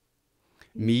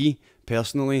 Me,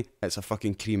 personally, it's a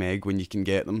fucking cream egg when you can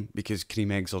get them, because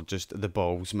cream eggs are just the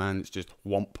balls, man. It's just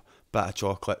whomp. Bit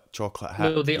of chocolate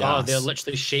hat. No, they yes. are. They're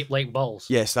literally shaped like balls.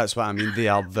 Yes, that's what I mean. They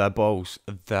are the balls.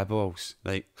 The balls.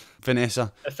 Right.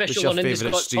 Vanessa, official on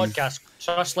IndiScots podcast.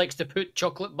 Trust likes to put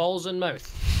chocolate balls in mouth.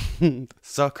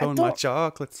 Suck on my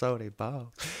chocolate, sorry,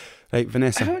 balls. Right,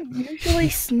 Vanessa. I don't usually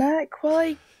snack while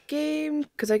I game,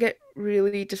 because I get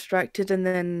really distracted and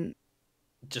then...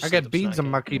 I get beans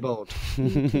on my keyboard.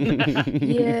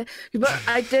 Yeah, but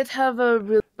I did have a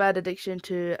really bad addiction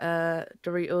to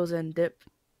Doritos and dip.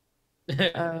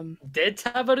 Did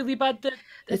have a really bad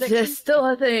addiction? It's still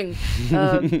a thing.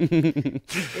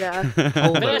 Yeah.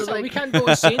 Oh, Vanessa, we can't go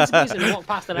to Sainsbury's and walk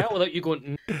past an aisle without you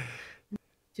going.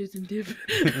 Juice and dip.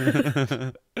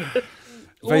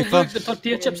 Oh, look, the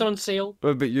tortilla chips are on sale.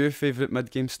 What about you? Favourite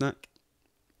mid-game snack?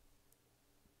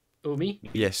 Oh, me?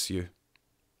 Yes, you.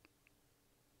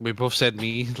 We both said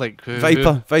me. Like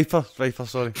Viper.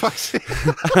 Sorry.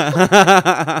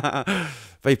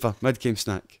 Viper. Mid-game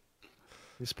snack.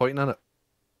 He's pointing at it.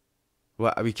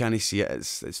 What? We can't see it.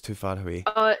 It's too far away.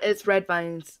 It's Red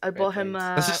Vines. I bought him.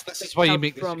 This is why you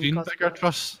make the screen bigger,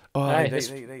 Truss. Oh, right.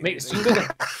 Make the screen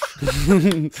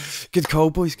bigger. Good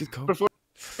call, boys. Good call.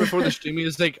 Before the stream,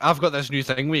 he's like, I've got this new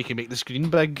thing where you can make the screen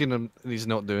big, and he's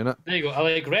not doing it. There you go. I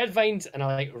like Red Vines and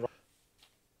I like rum.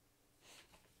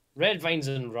 Red Vines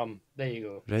and rum. There you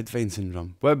go. Red Vines and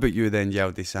rum. What about you then,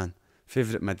 Yaldi-san?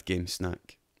 Favourite mid-game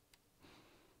snack?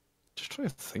 Just trying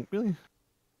to think, really.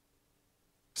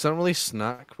 I don't really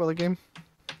snack while I game.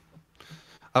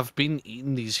 I've been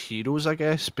eating these heroes, I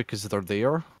guess, because they're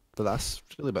there, but that's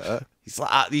really about it. He's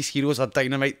like, these heroes are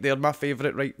dynamite. They're my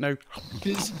favourite right now.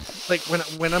 Like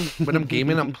when I'm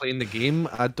gaming, I'm playing the game.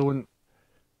 I don't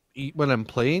eat when I'm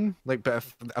playing. Like, but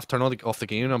if I've turned off the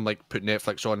game, I'm like put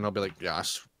Netflix on, and I'll be like,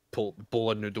 yes, bowl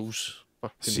of noodles.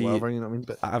 See, whatever, you know what I mean?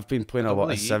 But I've been playing a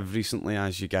lot of Civ recently,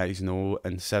 as you guys know,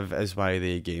 and Civ is one of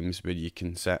the games where you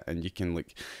can sit and you can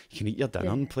eat your dinner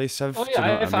and play Civ. Oh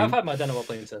yeah, I've had my dinner while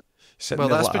playing Civ. Well,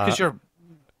 that's because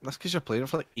That's because you're playing it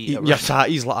for like 8 Eating your hours.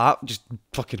 tatties like that, just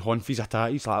fucking honfies of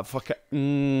tatties like that, fuck it.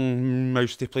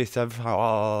 Mouse to play Civ.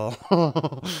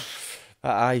 Oh.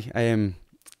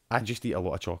 I just eat a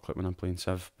lot of chocolate when I'm playing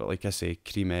Civ, but like I say,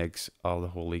 cream eggs are the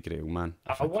holy grail, man.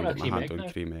 If I I want can a get my cream hand egg on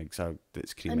now. cream eggs,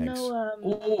 it's I cream eggs. know.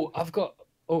 Oh, I've got.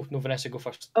 Oh no, Vanessa, go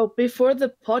first. Oh, before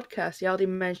the podcast, Yaldi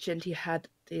mentioned he had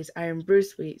these Iron Brew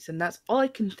sweets, and that's all I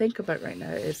can think about right now.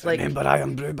 Is like, Remember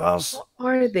Iron Brew bars? what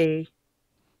are they?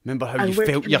 Remember how And you where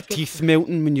felt can your I get teeth them?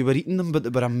 melting when you were eating them, but they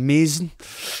were amazing?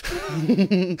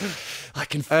 I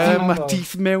can feel my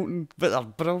teeth melting, but they're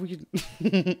brilliant.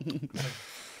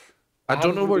 I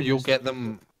don't know haven't where really you'll used get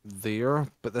them there,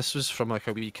 but this was from like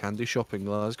a wee candy shop in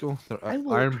Glasgow. They're I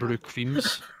will Iron try. Brew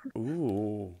creams.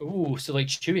 Ooh. Ooh, so like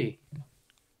chewy.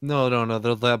 No,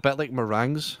 they're a bit like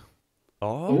meringues,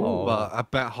 Oh. but a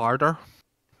bit harder,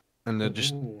 and they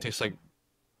just Ooh. taste like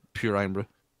pure Iron Brew.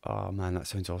 Oh man, that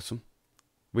sounds awesome.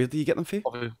 Where do you get them from?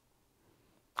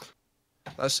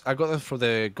 I got them from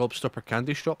the Gobstopper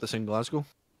candy shop that's in Glasgow.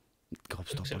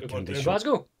 Gobstopper In candy shop.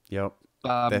 Glasgow. Yep.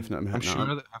 Definitely I'm hitting that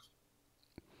sure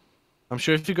I'm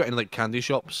sure if you got in like candy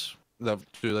shops that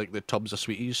do like the tubs of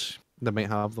sweeties, they might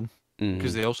have them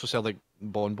because they also sell like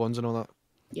bonbons and all that.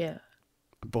 Yeah.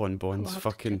 Bonbons, I'll have to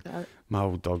fucking. check that out. My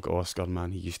old dog Oscar,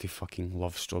 man, he used to fucking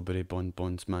love strawberry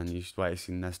bonbons, man. He used to have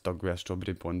seen this dog with a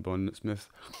strawberry bonbon in its mouth.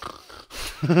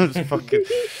 It's fucking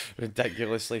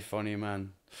ridiculously funny,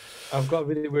 man. I've got a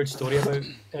really weird story about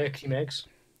cream eggs.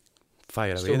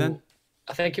 Fire away So, then.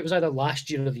 I think it was either last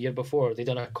year or the year before. They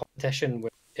done a competition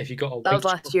where if you got a That was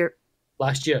white last year.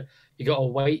 last year, you got a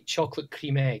white chocolate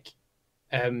cream egg,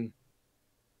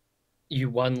 you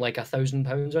won like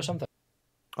 £1,000 or something.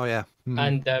 Oh yeah.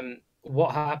 And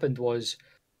what happened was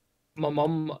my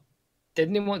mum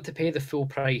didn't want to pay the full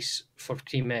price for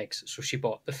cream eggs, so she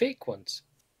bought the fake ones.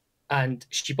 And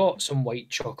she bought some white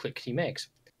chocolate cream eggs.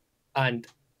 And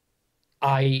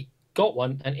I got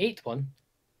one and ate one.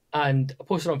 And I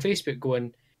posted on Facebook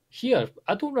going, here,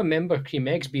 I don't remember cream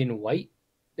eggs being white.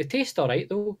 They taste all right,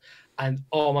 though. And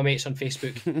all my mates on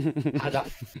Facebook had a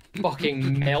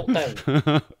fucking meltdown.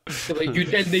 They're like, you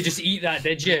didn't just eat that,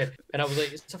 did you? And I was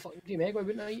like, it's a fucking cream egg, why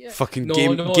wouldn't I eat it? Fucking No,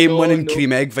 game no, winning no.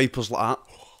 cream egg vipers like that.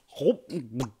 Oh,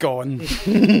 gone.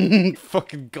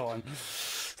 Fucking gone.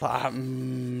 Like, those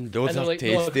And are they're like,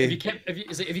 tasty. no,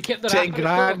 if you kept the 10 wrapper,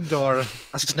 grand or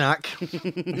a snack.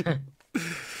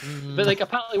 but like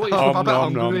apparently what I'm you a bit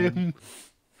nom, nom. hungry.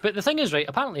 But the thing is, right?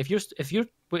 Apparently, if you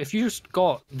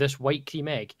got this white cream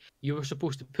egg, you were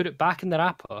supposed to put it back in the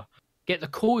wrapper, get the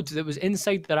code that was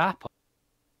inside the wrapper,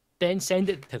 then send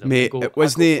it to them. Mate, and go, it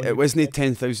wasn't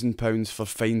 £10,000 for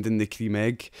finding the cream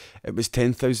egg. It was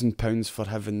 £10,000 for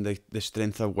having the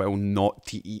strength of will not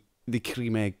to eat the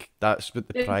cream egg. That's what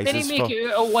the prize Did is he make for.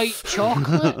 it out of white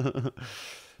chocolate?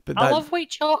 But I love white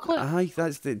chocolate. Aye,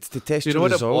 it's to test You know your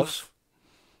what it resolve. was?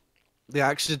 They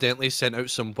accidentally sent out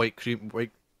some white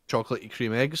chocolatey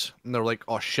cream eggs, and they're like,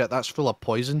 "Oh shit, that's full of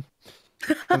poison."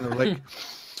 And they're like,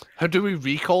 "How do we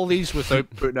recall these without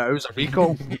putting it out as a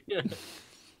recall?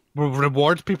 We'll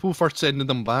reward people for sending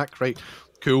them back, right?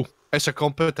 Cool. It's a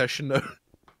competition now."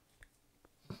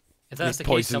 If They that's the case,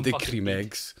 poisoned the I'm fucking cream dead.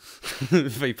 eggs.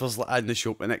 Vipers like in the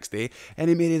shop the next day.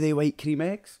 Any more of the white cream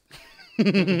eggs?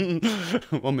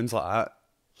 Woman's like that.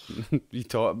 You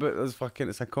talk about this fucking,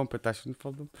 it's a competition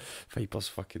for them. Viper's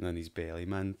fucking in his belly,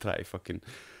 man. Try to fucking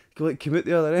go like, come out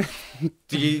the other end.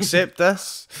 Do you accept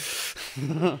this?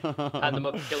 Hand them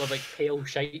a kill of like pale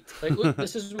shite. Like, look,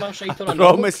 this is my shite on a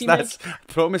normal Promise cream egg. that's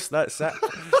promise that's it.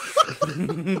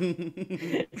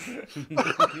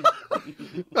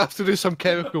 I have to do some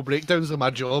chemical breakdowns of my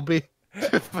job, eh?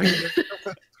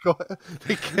 Got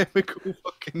the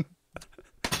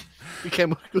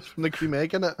chemicals from the cream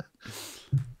egg in it.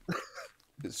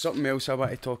 Something else I want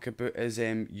to talk about is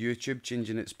YouTube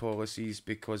changing its policies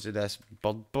because of this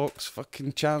bird box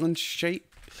fucking challenge shite.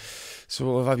 So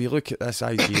we'll have a look at this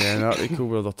idea and article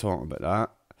where they're talking about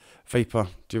that. Viper,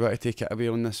 do you want to take it away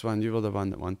on this one? You were the one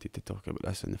that wanted to talk about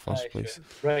this in the first place.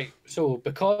 Right. So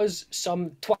because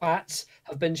some twats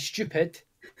have been stupid,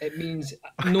 it means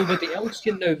nobody else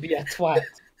can now be a twat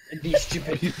and be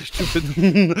stupid.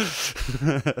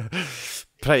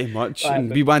 Pretty much. Right, And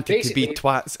but we wanted to be basically-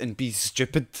 twats and be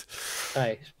stupid.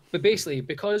 Right. But basically,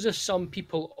 because of some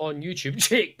people on YouTube,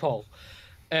 Jake Paul,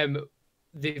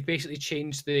 they've basically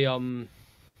changed the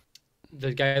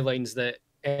guidelines that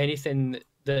anything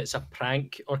that's a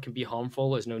prank or can be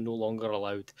harmful is now no longer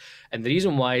allowed. And the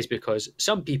reason why is because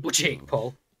some people, Jake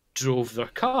Paul, drove their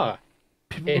car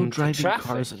People into driving traffic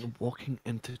cars and walking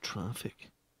into traffic.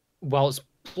 whilst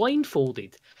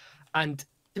blindfolded. And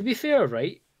to be fair,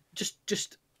 right,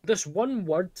 just this one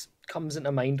word comes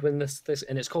into mind when this,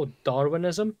 and it's called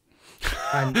Darwinism.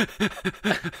 And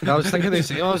I was thinking the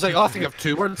same. I was like, oh, I think I have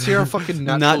two words here. Fucking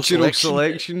natural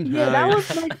selection. Yeah, that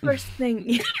was my first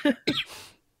thing.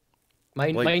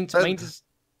 Mine's That's are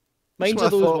what I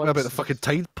those thought ones. about the fucking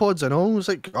Tide Pods. I know. I was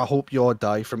like, I hope you all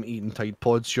die from eating Tide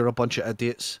Pods. You're a bunch of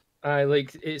idiots.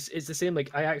 It's the same. Like,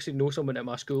 I actually know someone at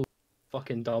my school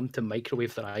fucking dumb to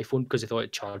microwave their iPhone because they thought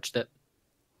it charged it.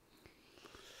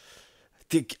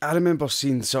 I remember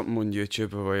seeing something on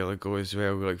YouTube a while ago as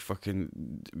well, like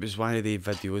fucking, it was one of the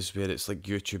videos where it's like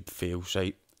YouTube fails,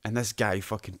 right? And this guy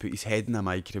fucking put his head in the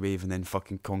microwave and then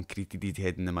fucking concreted his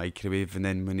head in the microwave, and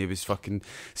then when he was fucking,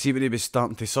 see when he was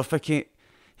starting to suffocate,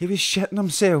 he was shitting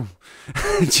himself.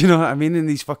 Do you know what I mean? And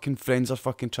these fucking friends are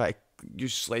fucking trying to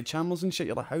use sledgehammers and shit.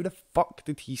 You're like, how the fuck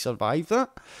did he survive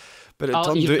that? But it turns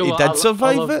out he did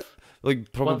survive it.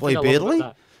 Like, probably barely.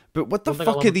 But what the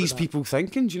fuck are these people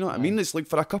thinking? Do you know what I mean? It's like,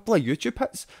 for a couple of YouTube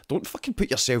hits, don't fucking put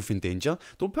yourself in danger.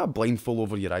 Don't put a blindfold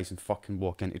over your eyes and fucking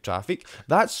walk into traffic.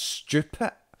 That's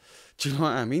stupid. Do you know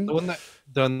what I mean? The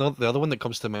other one that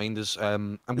comes to mind is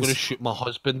I'm going to shoot my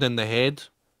husband in the head,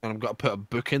 and I'm going to put a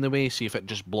book in the way, see if it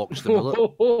just blocks the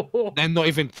bullet. Then not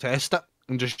even test it,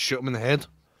 and just shoot him in the head,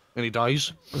 and he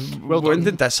dies. Well, when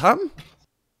did this happen?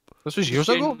 This was years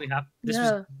ago. This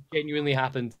was genuinely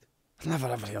happened. I've never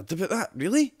ever heard about that.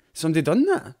 Really? Somebody done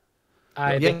that?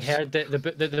 I heard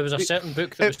that there was a certain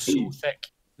book that was so thick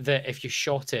that if you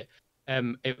shot it,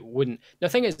 it wouldn't. The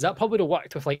thing is, that probably would have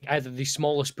worked with like either the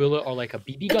smallest bullet or like a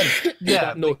BB gun.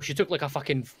 Yeah. No, she took like a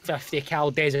fucking 50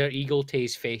 cal Desert Eagle to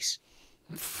his face.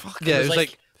 Fuck. Yeah, it was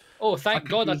like oh, thank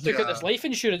God I took out this life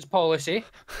insurance policy.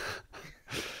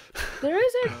 There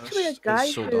is actually a guy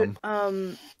so who,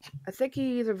 dumb. I think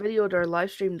he either videoed or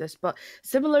live streamed this, but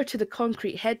similar to the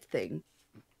concrete head thing,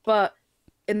 but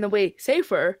in the way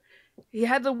safer. He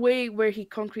had the way where he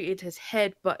concreted his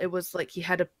head, but it was like he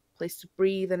had a place to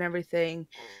breathe and everything.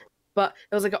 But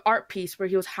it was like an art piece where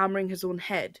he was hammering his own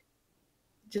head,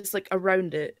 just like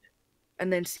around it,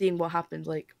 and then seeing what happened.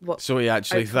 Like what? So he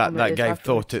actually that guy afterwards.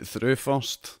 thought it through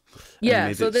first.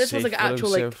 Yeah. So this was like an actual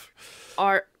like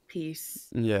art piece.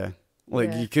 Yeah. Like,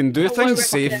 Yeah. you can do That was things a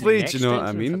fucking safely, do you know what I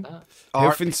extension mean? for that.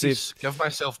 Health and safety. Give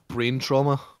myself brain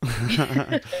trauma.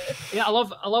 Yeah, I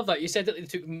love that. You said that they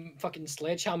took fucking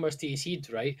sledgehammers to his head,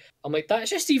 right? I'm like, that's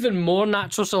just even more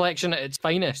natural selection at its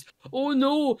finest. Oh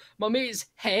no, my mate's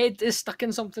head is stuck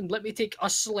in something. Let me take a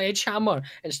sledgehammer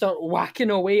and start whacking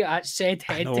away at said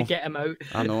head to know. get him out.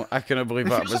 I know, I couldn't believe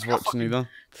what I was watching either.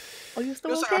 Are you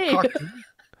still It's like a okay? cartoon.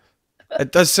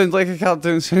 It does sound like a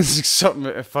cartoon. It sounds like something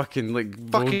out of fucking, like,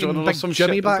 Fucking Roadrunner or big some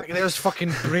Jimmy shit. back there's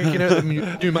fucking breaking out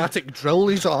the pneumatic drill.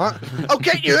 He's like, I'll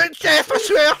get you in, Jeff, I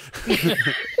swear.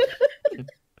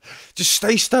 Just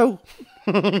stay still.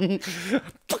 Fucking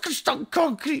stuck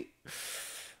concrete.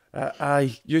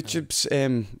 Aye, YouTube's,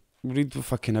 we'll read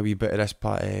fucking a wee bit of this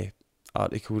part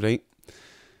article, right?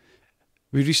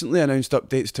 We recently announced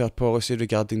updates to our policy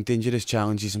regarding dangerous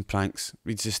challenges and pranks,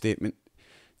 reads the statement.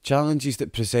 Challenges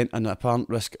that present an apparent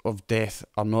risk of death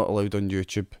are not allowed on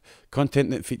YouTube.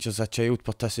 Content that features a child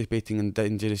participating in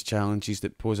dangerous challenges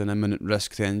that pose an imminent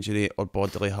risk to injury or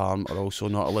bodily harm are also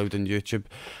not allowed on YouTube.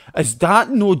 Is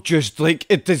that no just like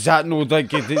it? Does that no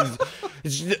like it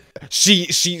is? See,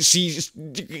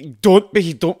 don't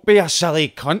be a silly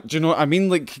cunt. Do you know what I mean?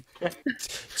 Like,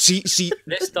 see,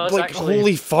 This does like, actually.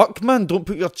 holy fuck, man! Don't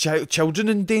put your children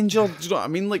in danger. Do you know what I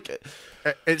mean? Like,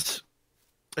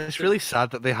 It's really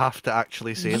sad that they have to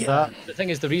actually say Yeah. that. The thing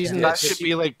is, the reason That should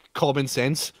be like common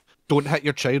sense. Don't hit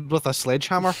your child with a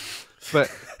sledgehammer. But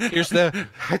here's the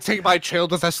I take my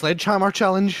child with a sledgehammer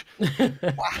challenge.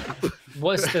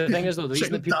 what's the thing is though, the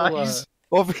reason that people are Dies,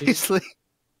 obviously.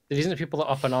 the reason that people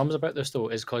are up in arms about this though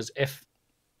is because if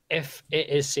it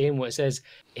is saying what it says,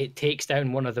 it takes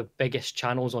down one of the biggest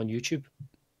channels on YouTube.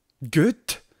 good.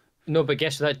 No, but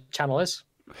guess who that channel is?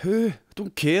 Who? I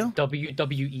don't care.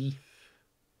 WWE.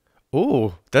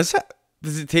 Oh, does it?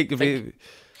 Does it take away? No,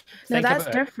 Think that's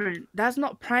about it. different. That's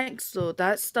not pranks though.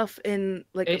 That's stuff in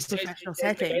like a It says- professional it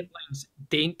says the setting. headlines,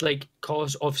 don't like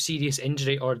cause of serious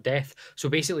injury or death. So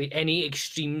basically, any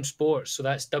extreme sports. So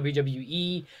that's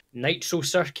WWE, Nitro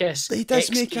Circus. He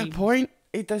does make a Extreme. point.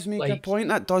 He does make a Like- point.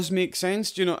 That does make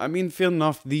sense. Do you know what I mean? Fair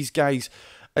enough. These guys,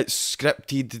 it's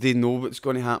scripted. They know what's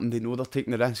going to happen. They know they're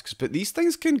taking the risks. But these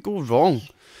things can go wrong,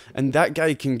 and that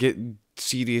guy can get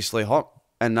seriously hurt.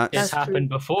 And It's That's happened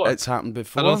before. it's happened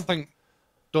before. I don't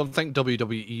think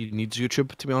WWE needs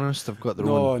YouTube, to be honest. They've got their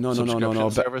No, own no, subscription but-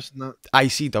 service and that.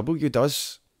 ICW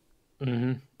does.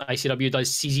 ICW does,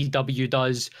 CZW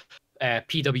does,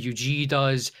 PWG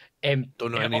does.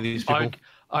 Don't know any of these people.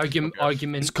 Argument.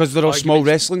 It's because they're all small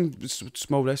arguments-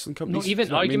 wrestling companies. even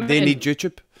you know what I mean? argument They need in-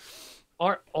 YouTube.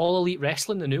 Or All Elite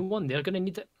Wrestling, the new one, they're gonna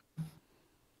need it.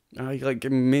 I like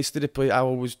most of the play. I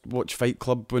always watch Fight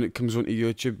Club when it comes onto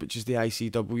YouTube, which is the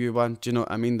ICW one. Do you know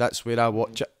what I mean? That's where I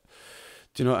watch it.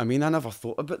 Do you know what I mean? I never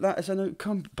thought about that as an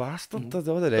outcome. Bastard, all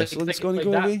the wrestling's going to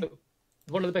go that, away. but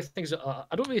one of the big things that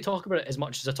I don't really talk about it as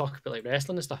much as I talk about like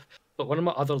wrestling and stuff. But one of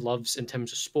my other loves in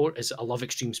terms of sport is I love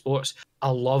extreme sports. I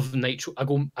love Nitro. I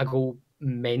go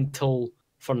mental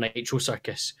for Nitro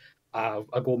Circus. I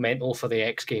go mental for the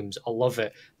X Games. I love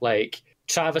it. Like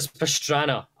Travis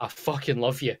Pastrana, I fucking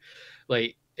love you.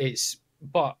 Like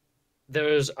but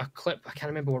there's a clip, I can't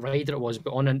remember what rider it was,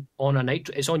 but on a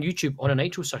Nitro, it's on YouTube, on a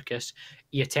Nitro Circus,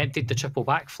 he attempted the triple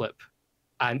backflip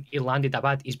and he landed that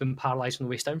bad. He's been paralysed from the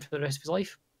waist down for the rest of his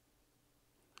life.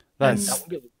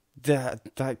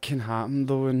 That can happen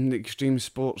though in extreme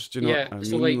sports. Do you know what I mean?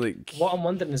 So like, what I'm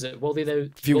wondering is, will they now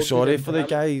feel sorry for the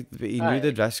guy, but he knew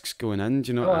the risks going in.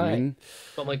 Do you know what I mean?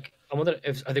 But like, I wonder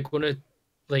are they going to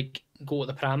like go at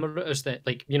the parameters that,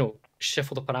 like, you know,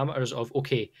 shuffle the parameters of,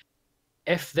 okay,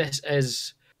 if this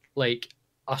is like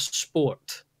a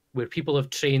sport where people have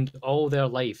trained all their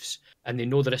lives and they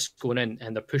know the risk going in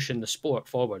and they're pushing the sport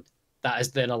forward, that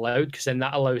is then allowed, because then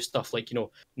that allows stuff like, you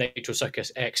know, Nitro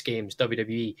Circus, X Games,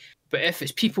 WWE. But if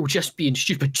it's people just being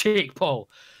stupid Jake Paul,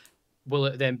 will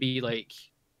it then be like,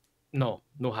 no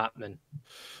happening?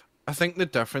 I think the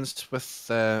difference with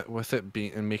it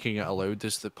being and making it allowed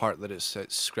is the part that it's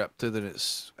scripted and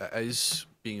it is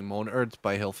being monitored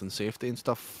by health and safety and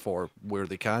stuff for where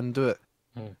they can do it.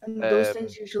 And those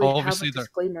things usually have a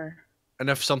disclaimer. And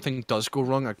if something does go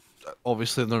wrong,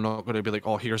 obviously they're not going to be like,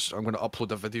 oh, I'm going to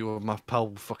upload a video of my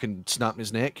pal fucking snapping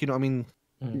his neck. You know what I mean?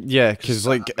 Yeah, because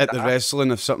like at the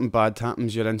wrestling, if something bad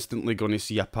happens, you're instantly going to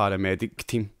see a paramedic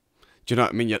team. Do you know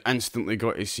what I mean? You're instantly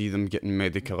got to see them getting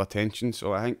medical attention.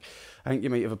 So I think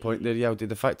you might have a point there, Yaldi.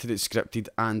 The fact that it's scripted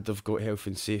and they've got health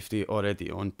and safety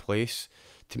already on place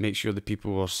to make sure the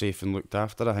people are safe and looked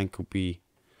after, I think will be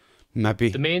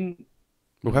maybe.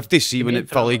 We'll have to see when it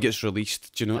fully gets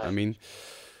released. Do you know what I mean?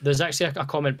 There's actually a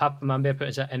comment Papa Mambe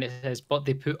put it, and it says, but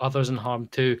they put others in harm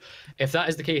too. If that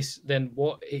is the case, then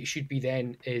what it should be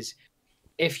then is,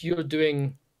 if you're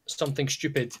doing something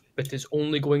stupid but it's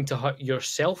only going to hurt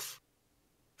yourself,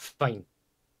 fine.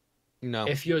 No.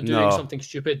 If you're doing something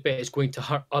stupid but it's going to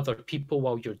hurt other people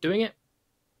while you're doing it,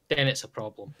 then it's a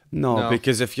problem. No,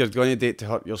 because if you're going to do it to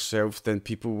hurt yourself, then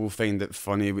people will find it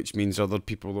funny, which means other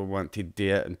people will want to do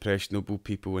it, impressionable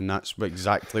people, and that's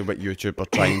exactly what YouTube are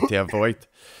trying to avoid.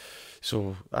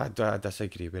 So I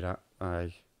disagree with that.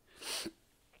 Like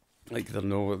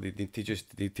they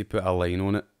need to put a line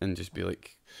on it and just be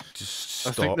like, just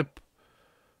stop.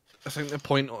 I think the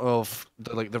point of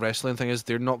the wrestling thing is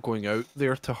they're not going out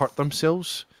there to hurt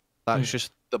themselves. That's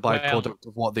just the byproduct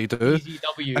of what they do.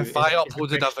 If I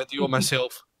uploaded a video of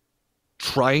myself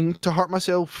trying to hurt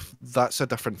myself, that's a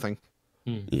different thing.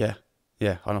 Yeah,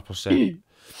 100%.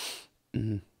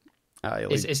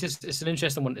 It's an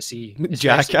interesting one to see.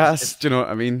 Jackass, do you know what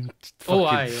I mean?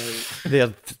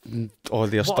 Their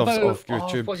stuff's off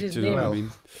YouTube. What's his do you know name? what I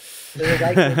mean? There's a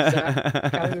guy called Zach. I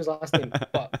can't remember his last name,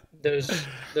 but there's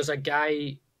a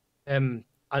guy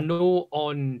I know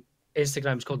on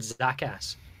Instagram. It's called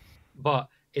Zackass, but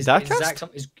Zach?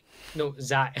 No,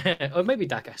 Zach, or maybe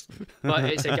Dacast, but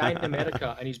it's a guy in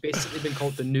America, and he's basically been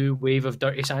called the new wave of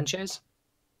Dirty Sanchez.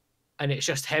 And it's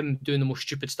just him doing the most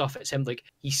stupid stuff. It's him, like,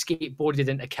 he skateboarded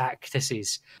into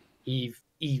cactuses. He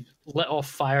lit off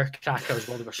firecrackers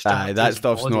while they were strapped. That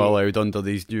stuff's not allowed under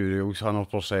these new rules,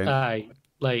 100%.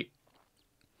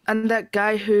 And that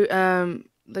guy who,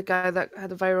 the guy that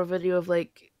had a viral video of,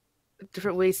 like,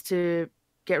 different ways to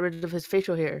get rid of his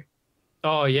facial hair.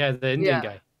 Oh, yeah, the Indian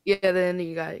guy. Yeah, the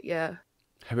Indian guy, yeah.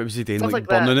 How was he doing, Stuff like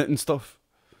that. burning it and stuff?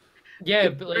 Yeah,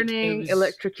 but like burning,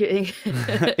 electrocuting.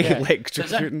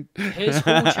 Electrocuting. His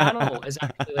whole channel is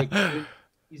actually like I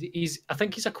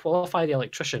think he's a qualified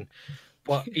electrician,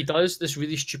 but he does this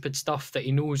really stupid stuff that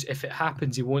he knows if it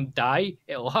happens he won't die.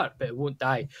 It'll hurt, but it won't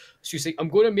die. So he's like, I'm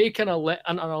going to make an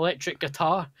electric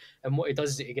guitar, and what he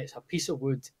does is he gets a piece of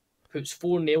wood, puts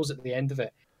 4 nails at the end of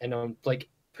it, and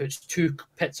puts 2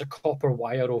 bits of copper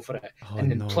wire over it, and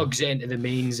then plugs it into the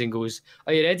mains and goes,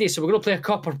 "Are you ready? So we're gonna play a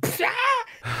copper."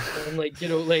 And like, you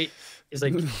know, like it's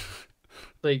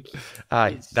like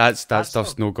that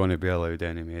stuff's not going to be allowed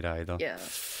anymore either. Yeah,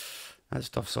 that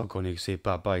stuff's all going to say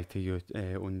bye bye to you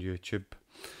on YouTube.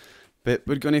 But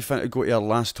we're going to go to our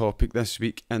last topic this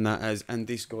week, and that is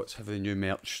IndiScots have a new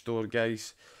merch store,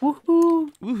 guys.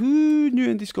 Woohoo! New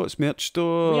IndiScots merch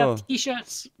store. We have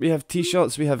t-shirts. We have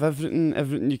t-shirts. We have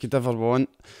everything you could ever want.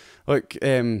 Look,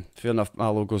 fair enough, my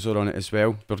logos are on it as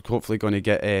well. We're hopefully going to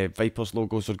get Viper's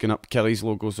logos are going up, Kelly's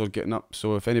logos are getting up.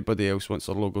 So if anybody else wants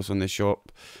their logos on the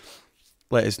shop,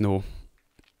 let us know.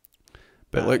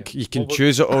 But look, you can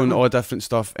choose it on all different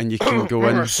stuff, and you can go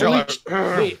in.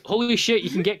 Holy shit, you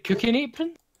can get cooking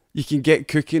apron? You can get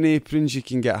cooking aprons, you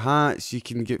can get hats, you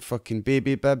can get fucking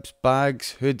baby bibs,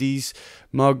 bags, hoodies,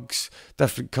 mugs,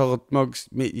 different coloured mugs.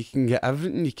 Mate, you can get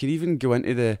everything. You can even go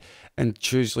into and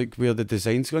choose like where the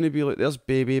design's going to be. Like there's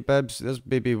baby bibs, there's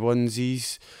baby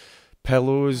onesies,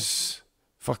 pillows,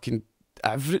 fucking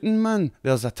everything, man.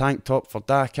 There's a tank top for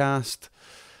Darkcast.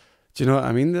 Do you know what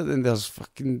I mean? There's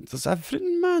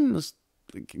everything, man. There's,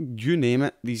 like, you name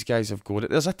it, these guys have got it.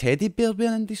 There's a teddy bear with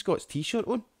an IndiScots t-shirt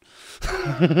on.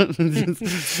 Can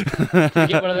we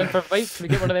get one of them for Vipe? Can we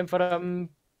get one of them for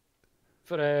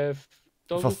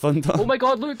dog? For Thunder. Oh my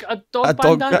god, look, a dog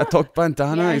bandana. A dog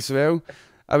bandana Yes. as well.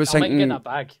 I was thinking get that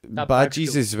bag. That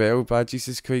badges bag's cool. as well. Badges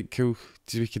is quite cool.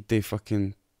 We could do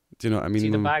fucking. Do you know what I mean? See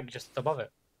the bag just above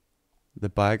it. The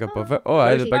bag above it. Oh,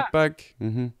 aye, the see big that? bag.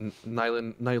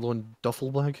 Nylon duffel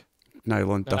bag.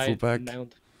 Nylon duffel bag.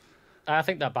 Nailed. I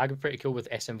think that bag would be pretty cool with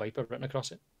SMViper written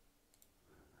across it.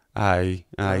 Aye.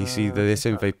 See, the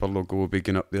SMViper logo will be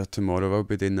going up there tomorrow. I'll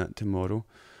be doing that tomorrow.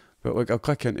 But look, I'll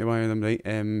click into one of them, right?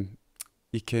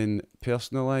 You can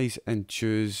personalise and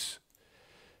choose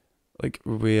like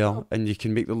where, and you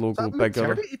can make the logo bigger.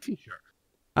 Maternity t-shirt.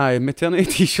 Aye, maternity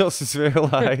t-shirts as well,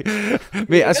 aye.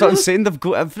 Mate, that's what I'm saying, they've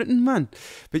got everything, man.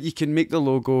 But you can make the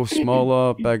logo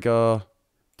smaller, bigger,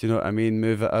 do you know what I mean?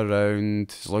 Move it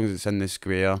around, as long as it's in the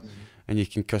square. And you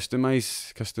can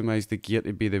customise the gear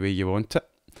to be the way you want it.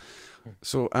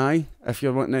 So aye, if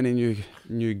you're wanting any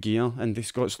new gear,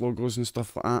 IndiScots logos and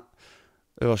stuff like that,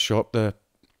 our shop, the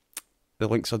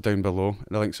links are down below.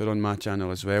 The links are on my channel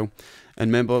as well. And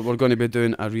remember, we're going to be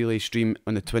doing a relay stream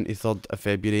on the 23rd of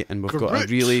February, and we've got a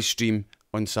relay stream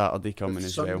on Saturday coming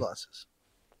as well.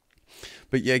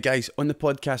 But yeah, guys, on the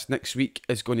podcast next week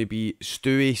is going to be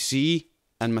Stewie C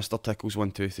and Mr. Tickles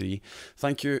 123.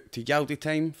 Thank you to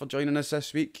YaldiTime for joining us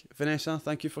this week. Vanessa,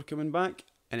 thank you for coming back.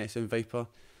 And SMViper,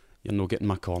 you're not getting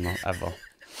my corner ever.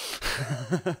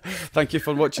 Thank you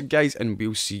for watching, guys, and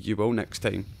we'll see you all next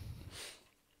time.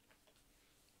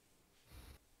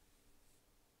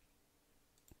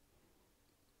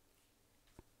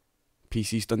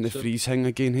 PC's done the freeze thing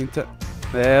again, ain't it?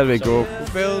 There we go.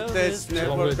 Build this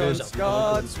network on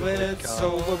Scots with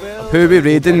Who are we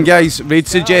raiding, guys? Raid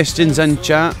suggestions in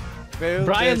chat.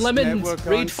 Brian Lemons!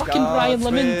 Raid fucking Brian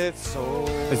Lemons!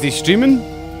 Is he streaming?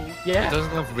 Yeah. It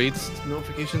doesn't have raids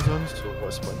notifications on, so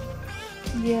what's the point?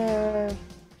 Yeah.